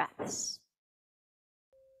 deep breaths.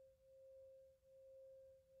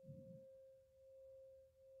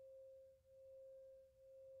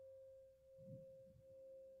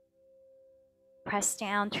 Press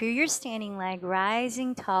down through your standing leg,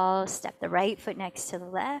 rising tall, step the right foot next to the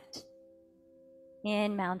left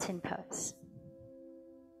in mountain pose.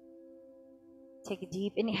 Take a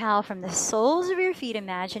deep inhale from the soles of your feet,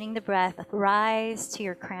 imagining the breath rise to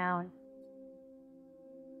your crown.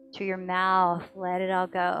 To your mouth, let it all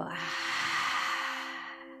go.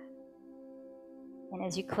 And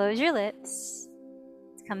as you close your lips,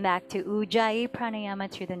 come back to Ujjayi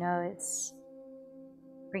Pranayama through the nose.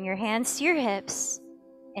 Bring your hands to your hips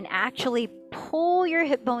and actually pull your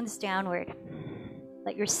hip bones downward.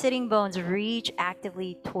 Let your sitting bones reach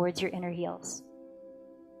actively towards your inner heels.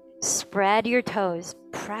 Spread your toes,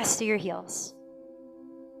 press to your heels.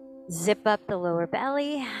 Zip up the lower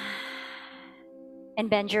belly and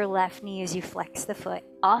bend your left knee as you flex the foot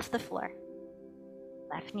off the floor.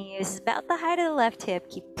 Left knee is about the height of the left hip.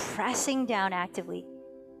 Keep pressing down actively,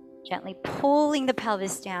 gently pulling the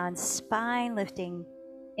pelvis down, spine lifting.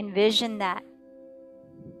 Envision that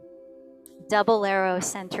double arrow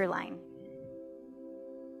center line.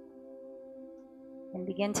 And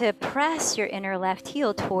begin to press your inner left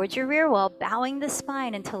heel towards your rear wall, bowing the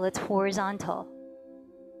spine until it's horizontal.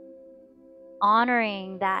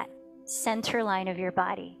 Honoring that center line of your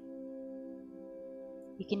body.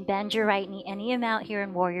 You can bend your right knee any amount here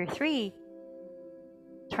in Warrior 3,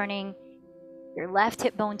 turning your left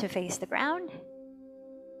hip bone to face the ground,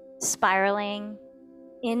 spiraling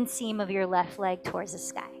inseam of your left leg towards the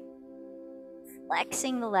sky,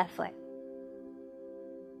 flexing the left foot.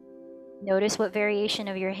 Notice what variation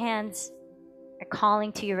of your hands are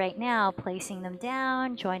calling to you right now, placing them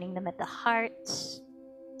down, joining them at the heart,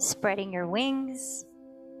 spreading your wings,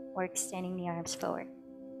 or extending the arms forward.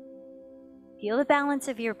 Feel the balance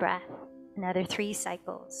of your breath. Another 3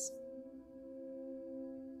 cycles.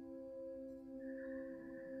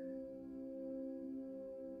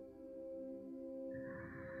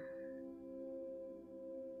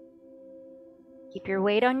 Keep your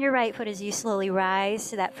weight on your right foot as you slowly rise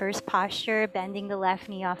to that first posture, bending the left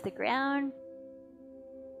knee off the ground.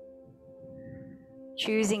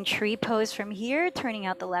 Choosing tree pose from here, turning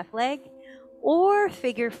out the left leg, or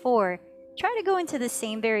figure 4. Try to go into the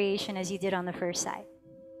same variation as you did on the first side.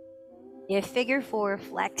 If figure 4,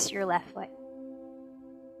 flex your left foot.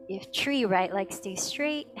 If tree, right leg stays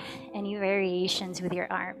straight. Any variations with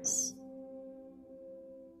your arms.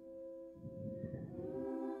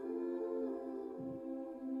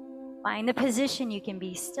 Find the position you can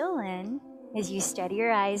be still in as you steady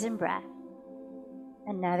your eyes and breath.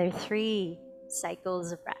 Another 3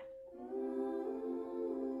 cycles of breath.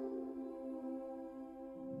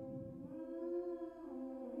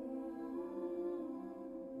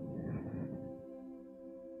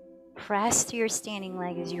 Press to your standing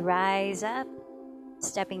leg as you rise up,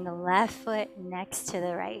 stepping the left foot next to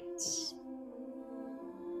the right.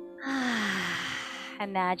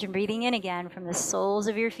 Imagine breathing in again from the soles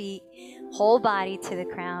of your feet, whole body to the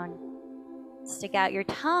crown. Stick out your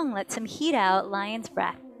tongue, let some heat out, lion's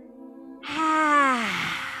breath.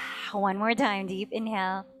 One more time, deep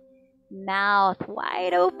inhale, mouth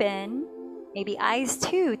wide open. Maybe eyes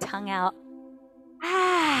too, tongue out.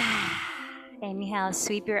 Ah. Inhale,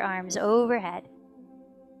 sweep your arms overhead.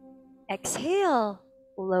 Exhale,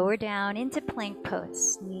 lower down into plank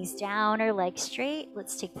pose. Knees down or legs straight.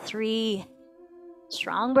 Let's take 3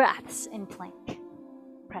 strong breaths in plank.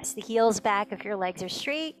 Press the heels back if your legs are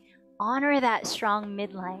straight. Honor that strong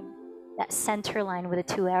midline, that center line with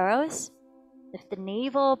the 2 arrows. Lift the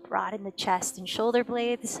navel, broaden the chest and shoulder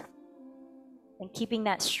blades. And keeping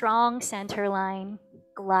that strong center line,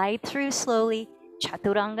 glide through slowly,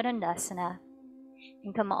 Chaturanga Dandasana,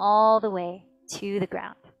 and come all the way to the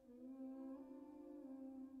ground.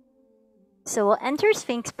 So we'll enter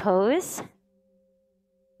Sphinx pose.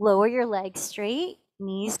 Lower your legs straight,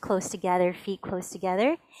 knees close together, feet close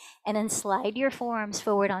together, and then slide your forearms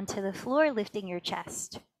forward onto the floor, lifting your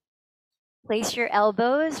chest. Place your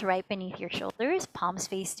elbows right beneath your shoulders, palms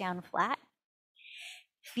face down flat.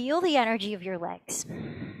 Feel the energy of your legs.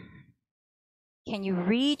 Can you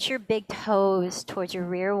reach your big toes towards your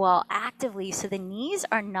rear wall actively so the knees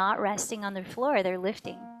are not resting on the floor, they're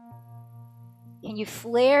lifting? Can you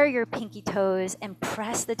flare your pinky toes and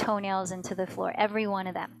press the toenails into the floor, every one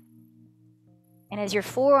of them? And as your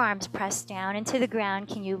forearms press down into the ground,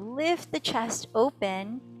 can you lift the chest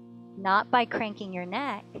open, not by cranking your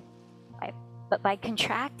neck, but by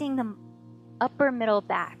contracting the upper middle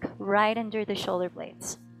back right under the shoulder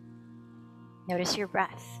blades? Notice your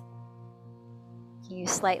breath. Can you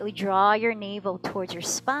slightly draw your navel towards your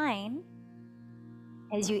spine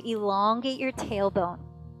as you elongate your tailbone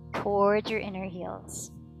towards your inner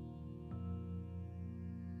heels?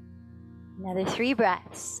 Another 3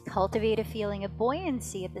 breaths. Cultivate a feeling of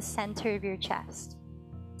buoyancy at the center of your chest,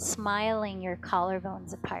 smiling your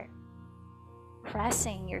collarbones apart,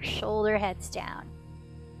 pressing your shoulder heads down.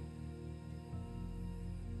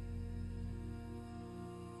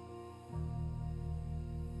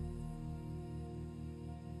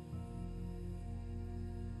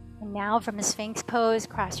 And now from a Sphinx pose,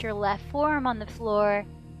 cross your left forearm on the floor,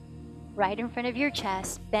 right in front of your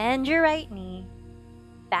chest, bend your right knee,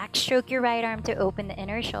 backstroke your right arm to open the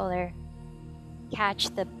inner shoulder,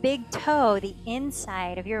 catch the big toe, the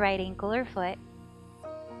inside of your right ankle or foot,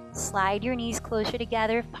 slide your knees closer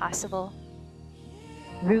together if possible,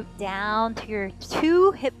 root down to your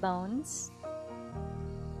 2 hip bones,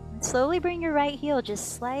 and slowly bring your right heel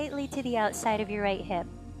just slightly to the outside of your right hip.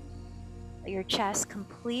 Let your chest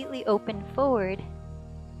completely open forward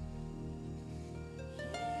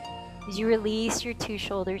as you release your 2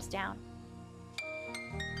 shoulders down.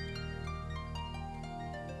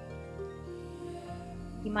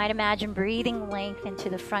 You might imagine breathing length into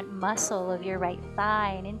the front muscle of your right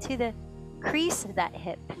thigh and into the crease of that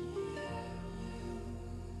hip,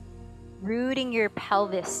 rooting your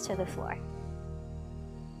pelvis to the floor.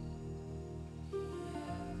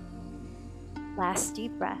 Last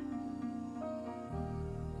deep breath.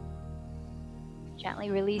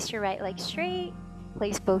 Gently release your right leg straight.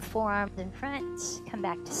 Place both forearms in front. Come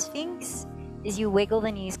back to Sphinx as you wiggle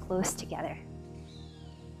the knees close together.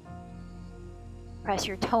 Press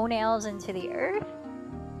your toenails into the earth.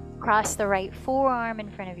 Cross the right forearm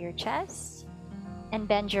in front of your chest and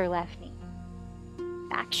bend your left knee.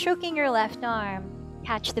 Backstroking your left arm,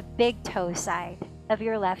 catch the big toe side of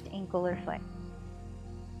your left ankle or foot.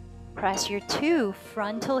 Press your 2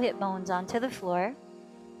 frontal hip bones onto the floor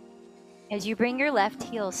as you bring your left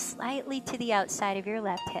heel slightly to the outside of your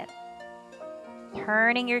left hip,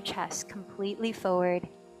 turning your chest completely forward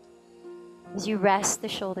as you rest the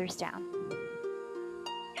shoulders down.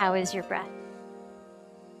 How is your breath?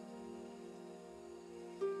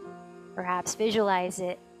 Perhaps visualize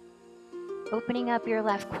it opening up your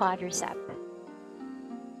left quadricep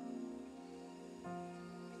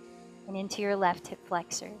and into your left hip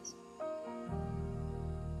flexors.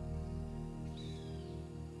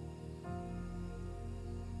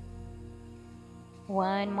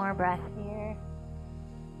 One more breath here.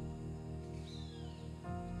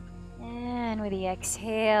 And with the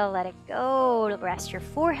exhale, let it go. Rest your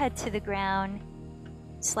forehead to the ground.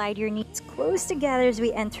 Slide your knees close together as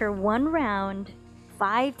we enter 1 round,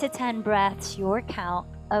 5 to 10 breaths, your count,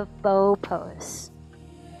 of bow pose.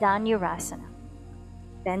 Dhanurasana.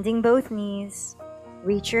 Bending both knees,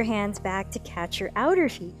 reach your hands back to catch your outer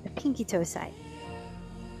feet, the pinky toe side.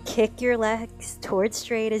 Kick your legs towards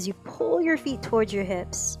straight as you pull your feet towards your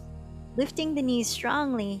hips. Lifting the knees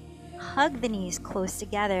strongly, hug the knees close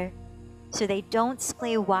together so they don't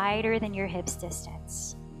splay wider than your hips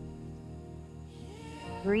distance.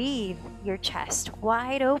 Breathe your chest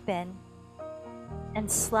wide open and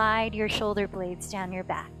slide your shoulder blades down your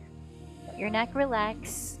back. Let your neck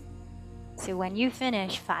relax. So when you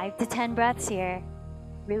finish, 5 to 10 breaths here,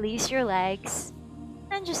 Release your legs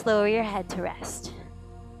and just lower your head to rest.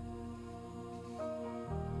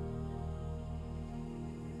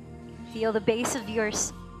 Feel the base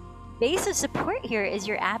of support here is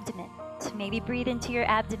your abdomen. So maybe breathe into your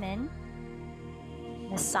abdomen,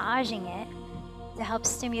 massaging it to help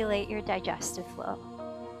stimulate your digestive flow.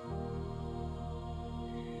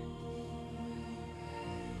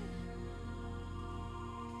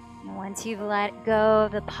 And once you've let go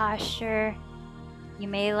of the posture, you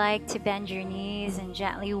may like to bend your knees and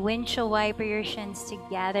gently windshield wiper your shins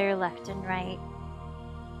together, left and right,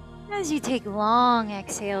 as you take long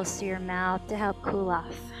exhales through your mouth to help cool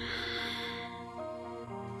off.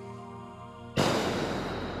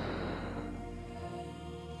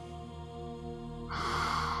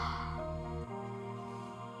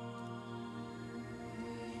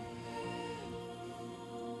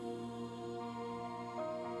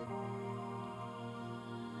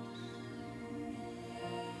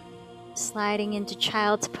 Sliding into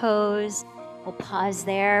child's pose. We'll pause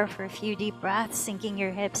there for a few deep breaths, sinking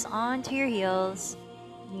your hips onto your heels,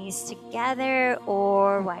 knees together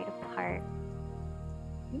or wide apart.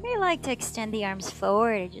 You may like to extend the arms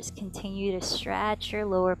forward and just continue to stretch your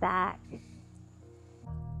lower back.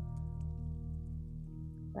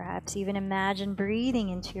 Perhaps even imagine breathing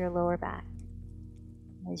into your lower back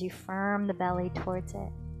as you firm the belly towards it.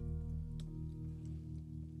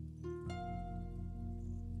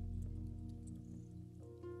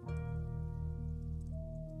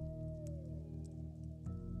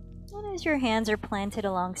 And as your hands are planted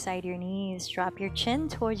alongside your knees, drop your chin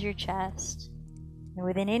towards your chest. And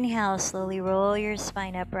with an inhale, slowly roll your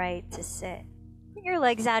spine upright to sit. Put your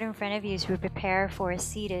legs out in front of you as we prepare for a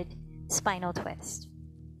seated spinal twist.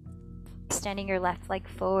 Extending your left leg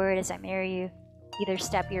forward as I marry you. Either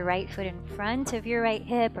step your right foot in front of your right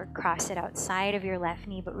hip or cross it outside of your left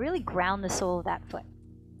knee, but really ground the sole of that foot.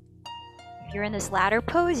 If you're in this ladder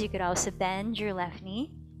pose, you could also bend your left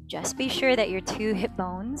knee. Just be sure that your two hip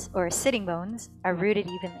bones, or sitting bones, are rooted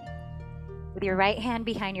evenly. With your right hand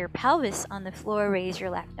behind your pelvis on the floor, raise your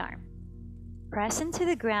left arm. Press into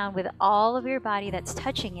the ground with all of your body that's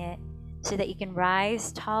touching it so that you can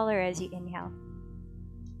rise taller as you inhale.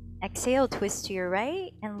 Exhale, twist to your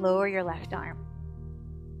right and lower your left arm.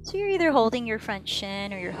 So you're either holding your front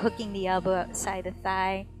shin or you're hooking the elbow outside the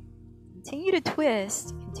thigh. Continue to twist,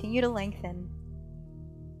 continue to lengthen,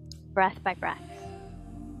 breath by breath.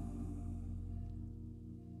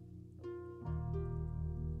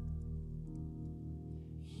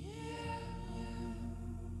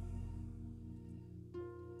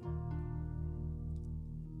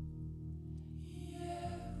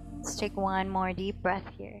 Let's take one more deep breath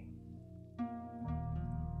here. At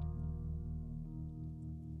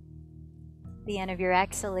the end of your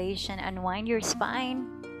exhalation, unwind your spine.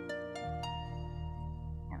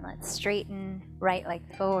 And let's straighten right leg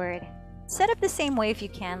forward. Set up the same way if you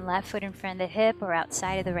can, left foot in front of the hip or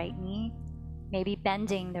outside of the right knee, maybe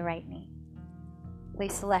bending the right knee.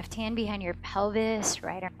 Place the left hand behind your pelvis,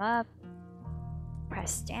 right arm up.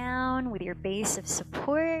 Press down with your base of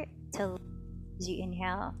support to as you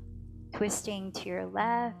inhale. Twisting to your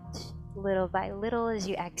left, little by little as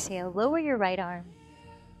you exhale. Lower your right arm.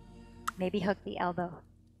 Maybe hook the elbow.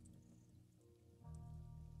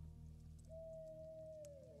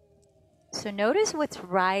 So notice what's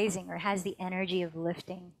rising or has the energy of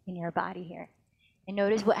lifting in your body here. And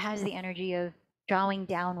notice what has the energy of drawing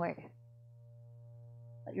downward.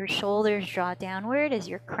 Let your shoulders draw downward as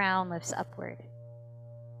your crown lifts upward.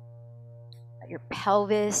 Let your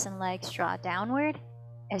pelvis and legs draw downward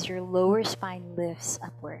as your lower spine lifts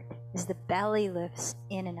upward, as the belly lifts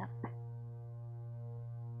in and up.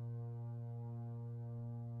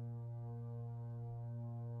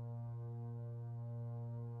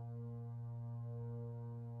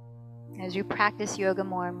 As we practice yoga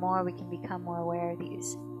more and more, we can become more aware of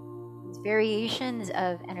these variations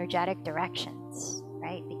of energetic directions,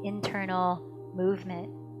 right? The internal movement,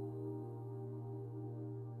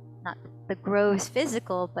 not the gross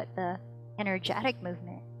physical, but the energetic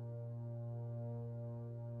movement.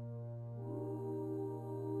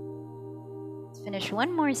 Let's finish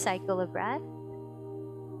one more cycle of breath.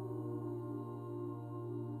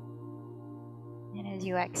 And as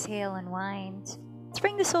you exhale, unwind. Let's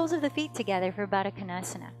bring the soles of the feet together for Baddha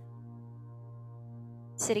Konasana.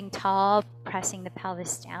 Sitting tall, pressing the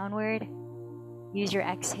pelvis downward. Use your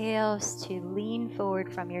exhales to lean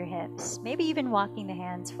forward from your hips, maybe even walking the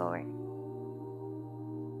hands forward.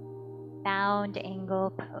 Bound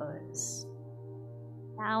angle pose.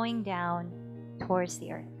 Bowing down towards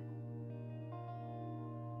the earth.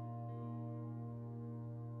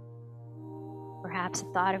 Perhaps a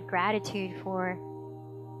thought of gratitude for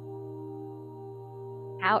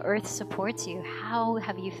how Earth supports you. How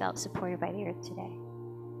have you felt supported by the Earth today?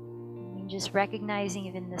 And just recognizing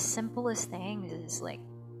even the simplest things is like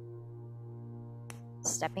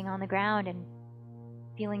stepping on the ground and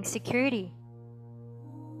feeling security.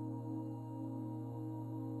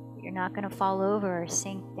 You're not going to fall over or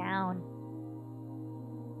sink down.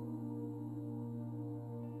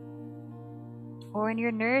 Or in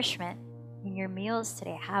your nourishment, in your meals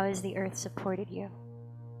today, how has the Earth supported you?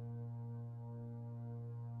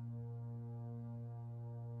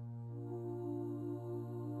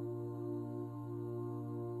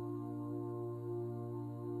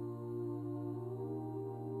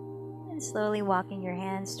 And slowly walking your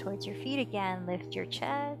hands towards your feet again, lift your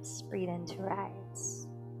chest, breathe into rise.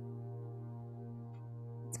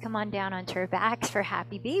 Let's come on down onto our backs for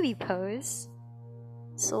happy baby pose.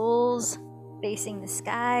 Soles facing the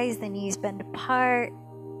skies, the knees bend apart,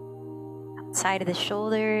 outside of the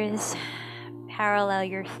shoulders, parallel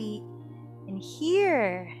your feet. And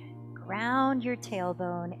here, ground your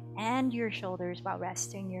tailbone and your shoulders while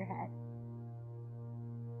resting your head.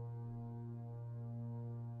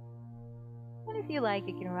 And if you like,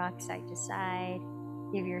 you can rock side to side,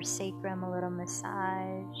 give your sacrum a little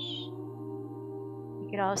massage. You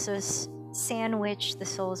could also sandwich the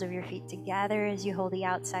soles of your feet together as you hold the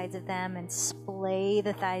outsides of them and splay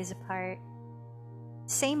the thighs apart.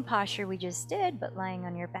 Same posture we just did, but lying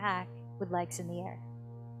on your back with legs in the air.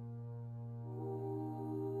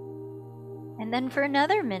 And then for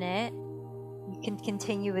another minute, you can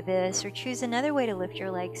continue with this or choose another way to lift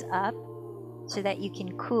your legs up so that you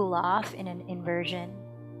can cool off in an inversion.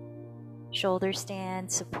 Shoulder stand,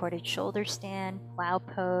 supported shoulder stand, plow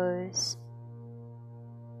pose.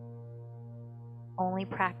 Only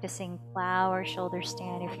practicing plow or shoulder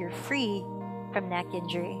stand if you're free from neck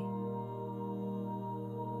injury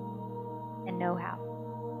and know how.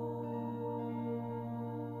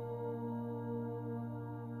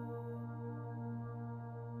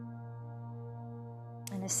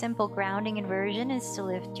 And a simple grounding inversion is to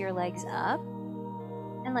lift your legs up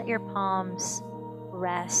and let your palms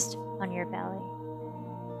rest on your belly.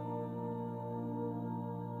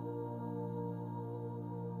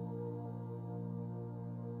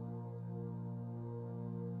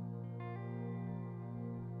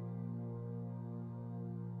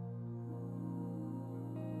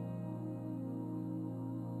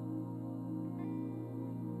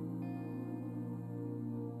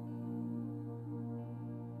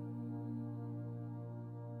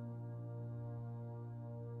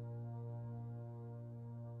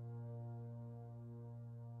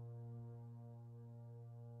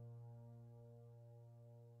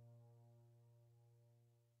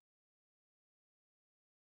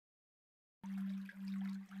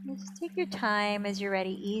 Just take your time as you're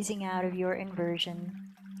ready, easing out of your inversion.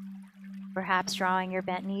 Perhaps drawing your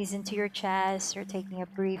bent knees into your chest or taking a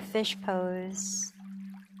brief fish pose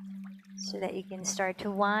so that you can start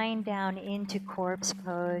to wind down into corpse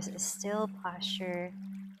pose, a still posture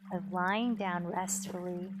of lying down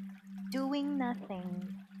restfully, doing nothing,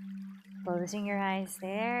 closing your eyes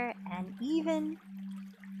there, and even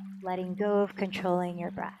letting go of controlling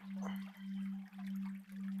your breath.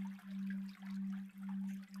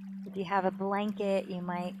 If you have a blanket, you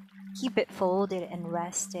might keep it folded and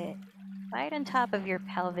rest it right on top of your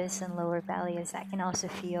pelvis and lower belly, as that can also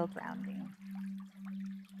feel grounding.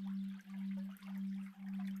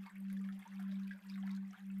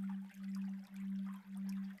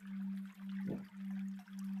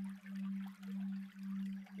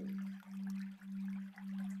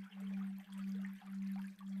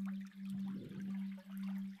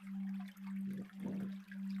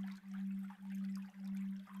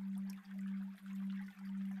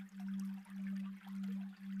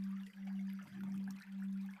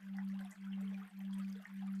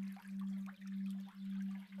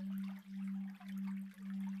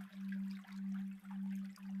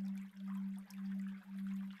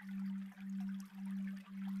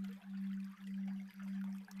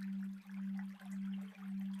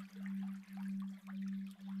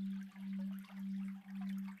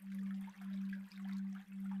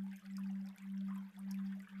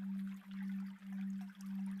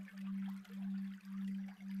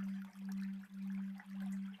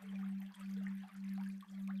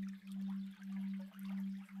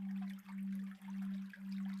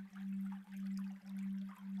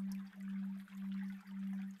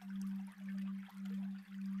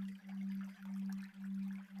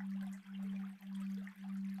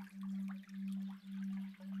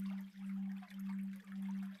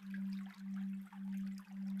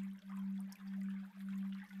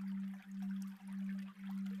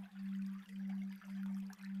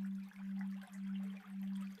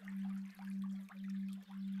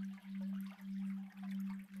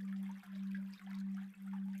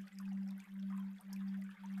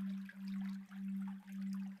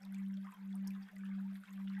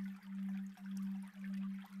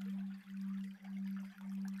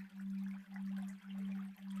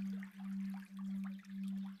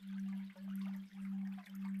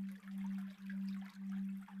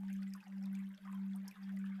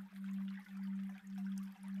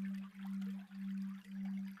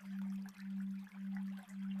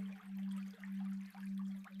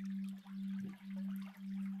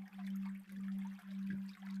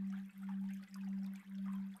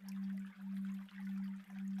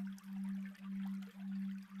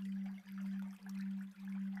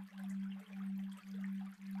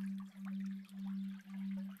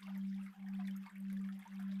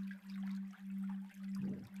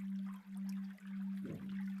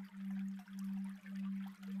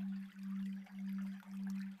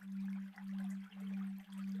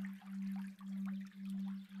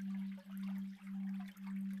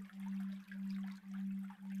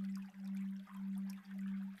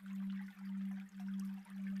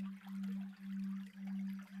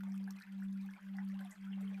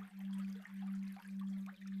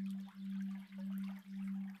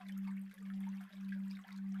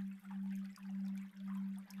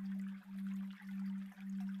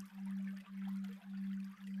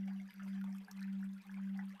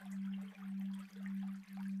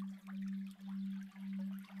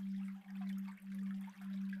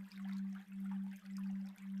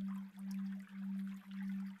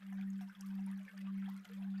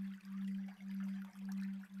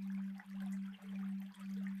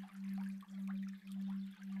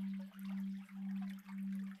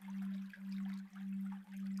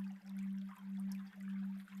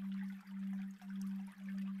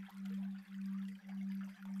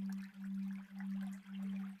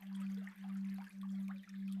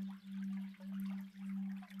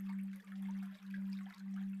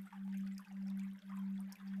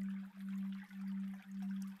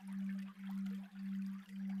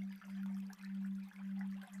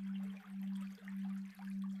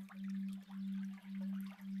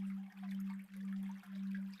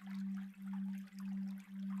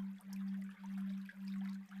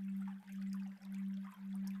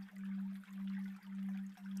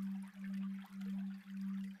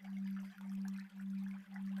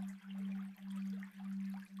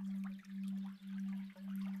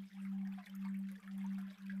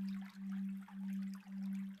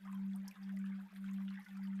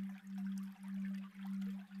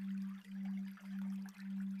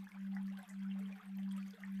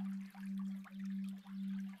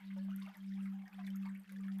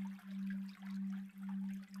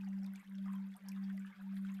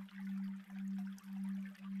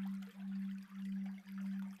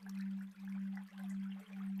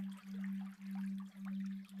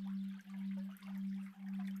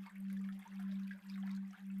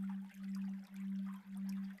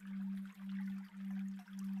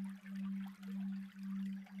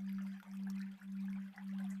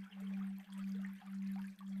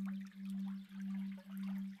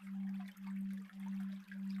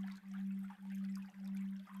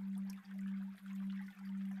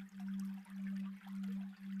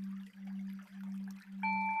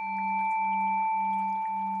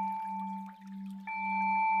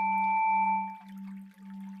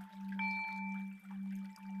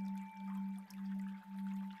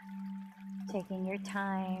 Taking your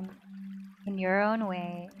time in your own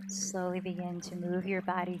way, slowly begin to move your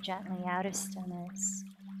body gently out of stillness.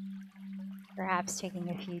 Perhaps taking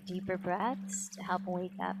a few deeper breaths to help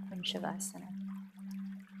wake up from Shavasana.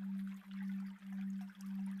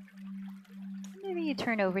 Maybe you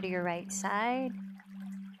turn over to your right side.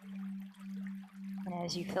 And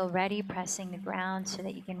as you feel ready, pressing the ground so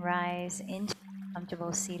that you can rise into a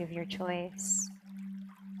comfortable seat of your choice.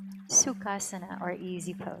 Sukhasana, or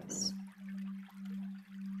easy pose.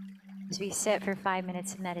 As we sit for 5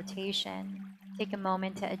 minutes of meditation, take a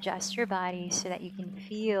moment to adjust your body so that you can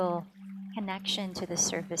feel connection to the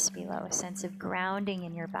surface below, a sense of grounding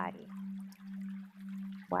in your body,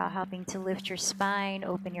 while helping to lift your spine,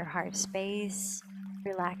 open your heart space,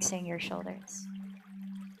 relaxing your shoulders.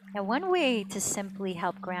 Now, one way to simply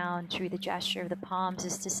help ground through the gesture of the palms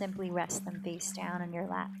is to simply rest them face down on your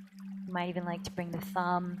lap. You might even like to bring the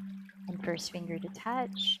thumb and first finger to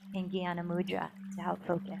touch in Jnana Mudra to help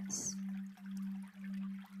focus.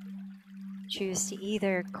 Choose to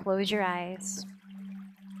either close your eyes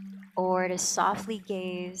or to softly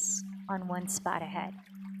gaze on one spot ahead.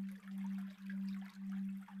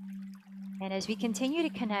 And as we continue to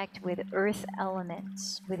connect with earth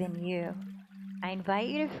elements within you, I invite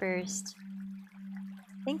you to first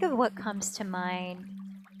think of what comes to mind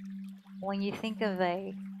when you think of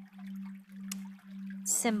a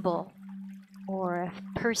symbol or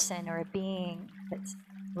a person or a being that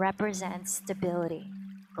represents stability,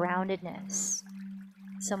 groundedness,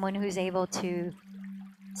 someone who's able to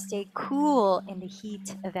stay cool in the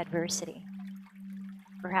heat of adversity.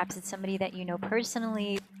 Perhaps it's somebody that you know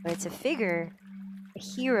personally, or it's a figure, a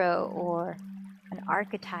hero, or an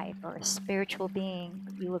archetype, or a spiritual being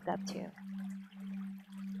that you look up to.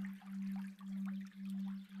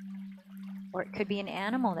 Or it could be an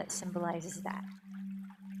animal that symbolizes that.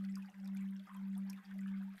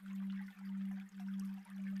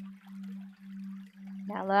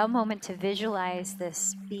 Now allow a moment to visualize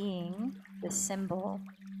this being, this symbol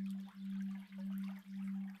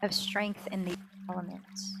of strength in the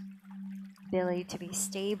elements, ability to be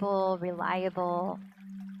stable, reliable,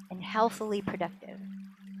 and healthily productive.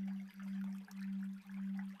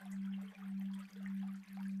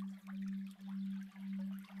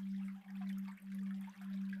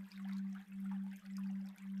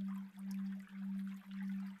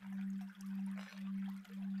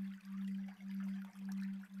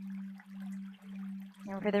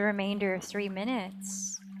 And for the remainder of 3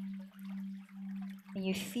 minutes, and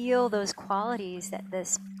you feel those qualities that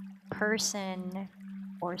this person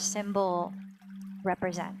or symbol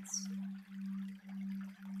represents.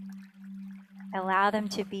 Allow them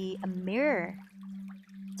to be a mirror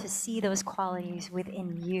to see those qualities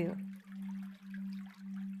within you.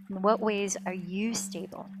 In what ways are you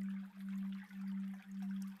stable?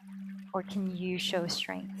 Or can you show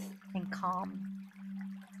strength and calm?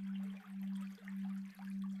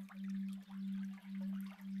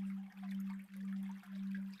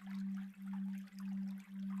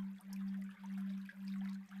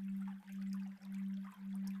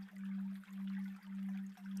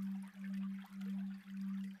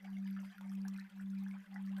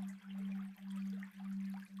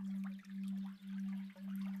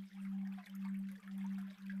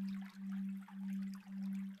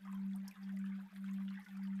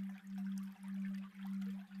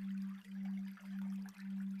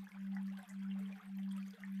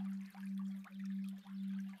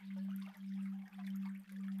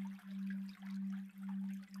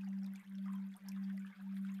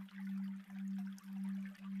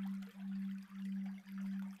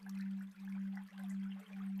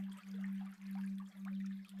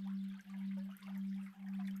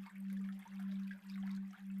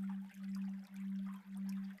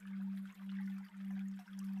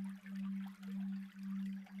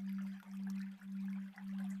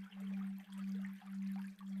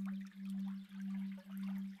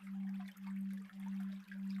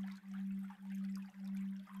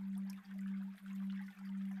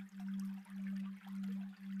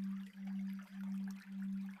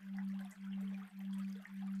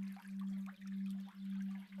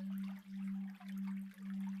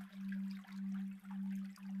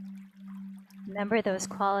 Remember, those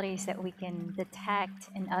qualities that we can detect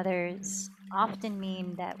in others often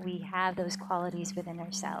mean that we have those qualities within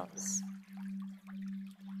ourselves.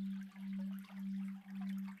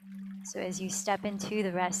 So as you step into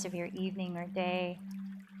the rest of your evening or day,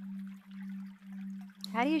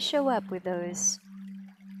 how do you show up with those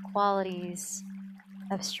qualities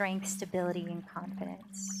of strength, stability, and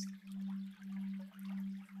confidence?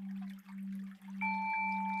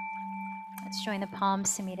 Let's join the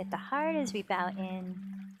palms to meet at the heart as we bow in,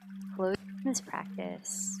 close Let's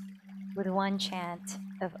practice with one chant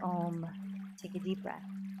of Om. Take a deep breath.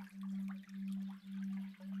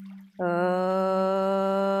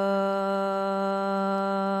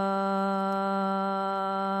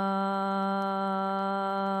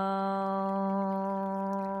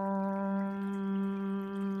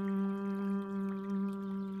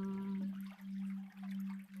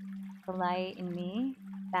 The light in me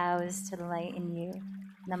bows to the light in you.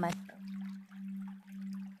 Namaste.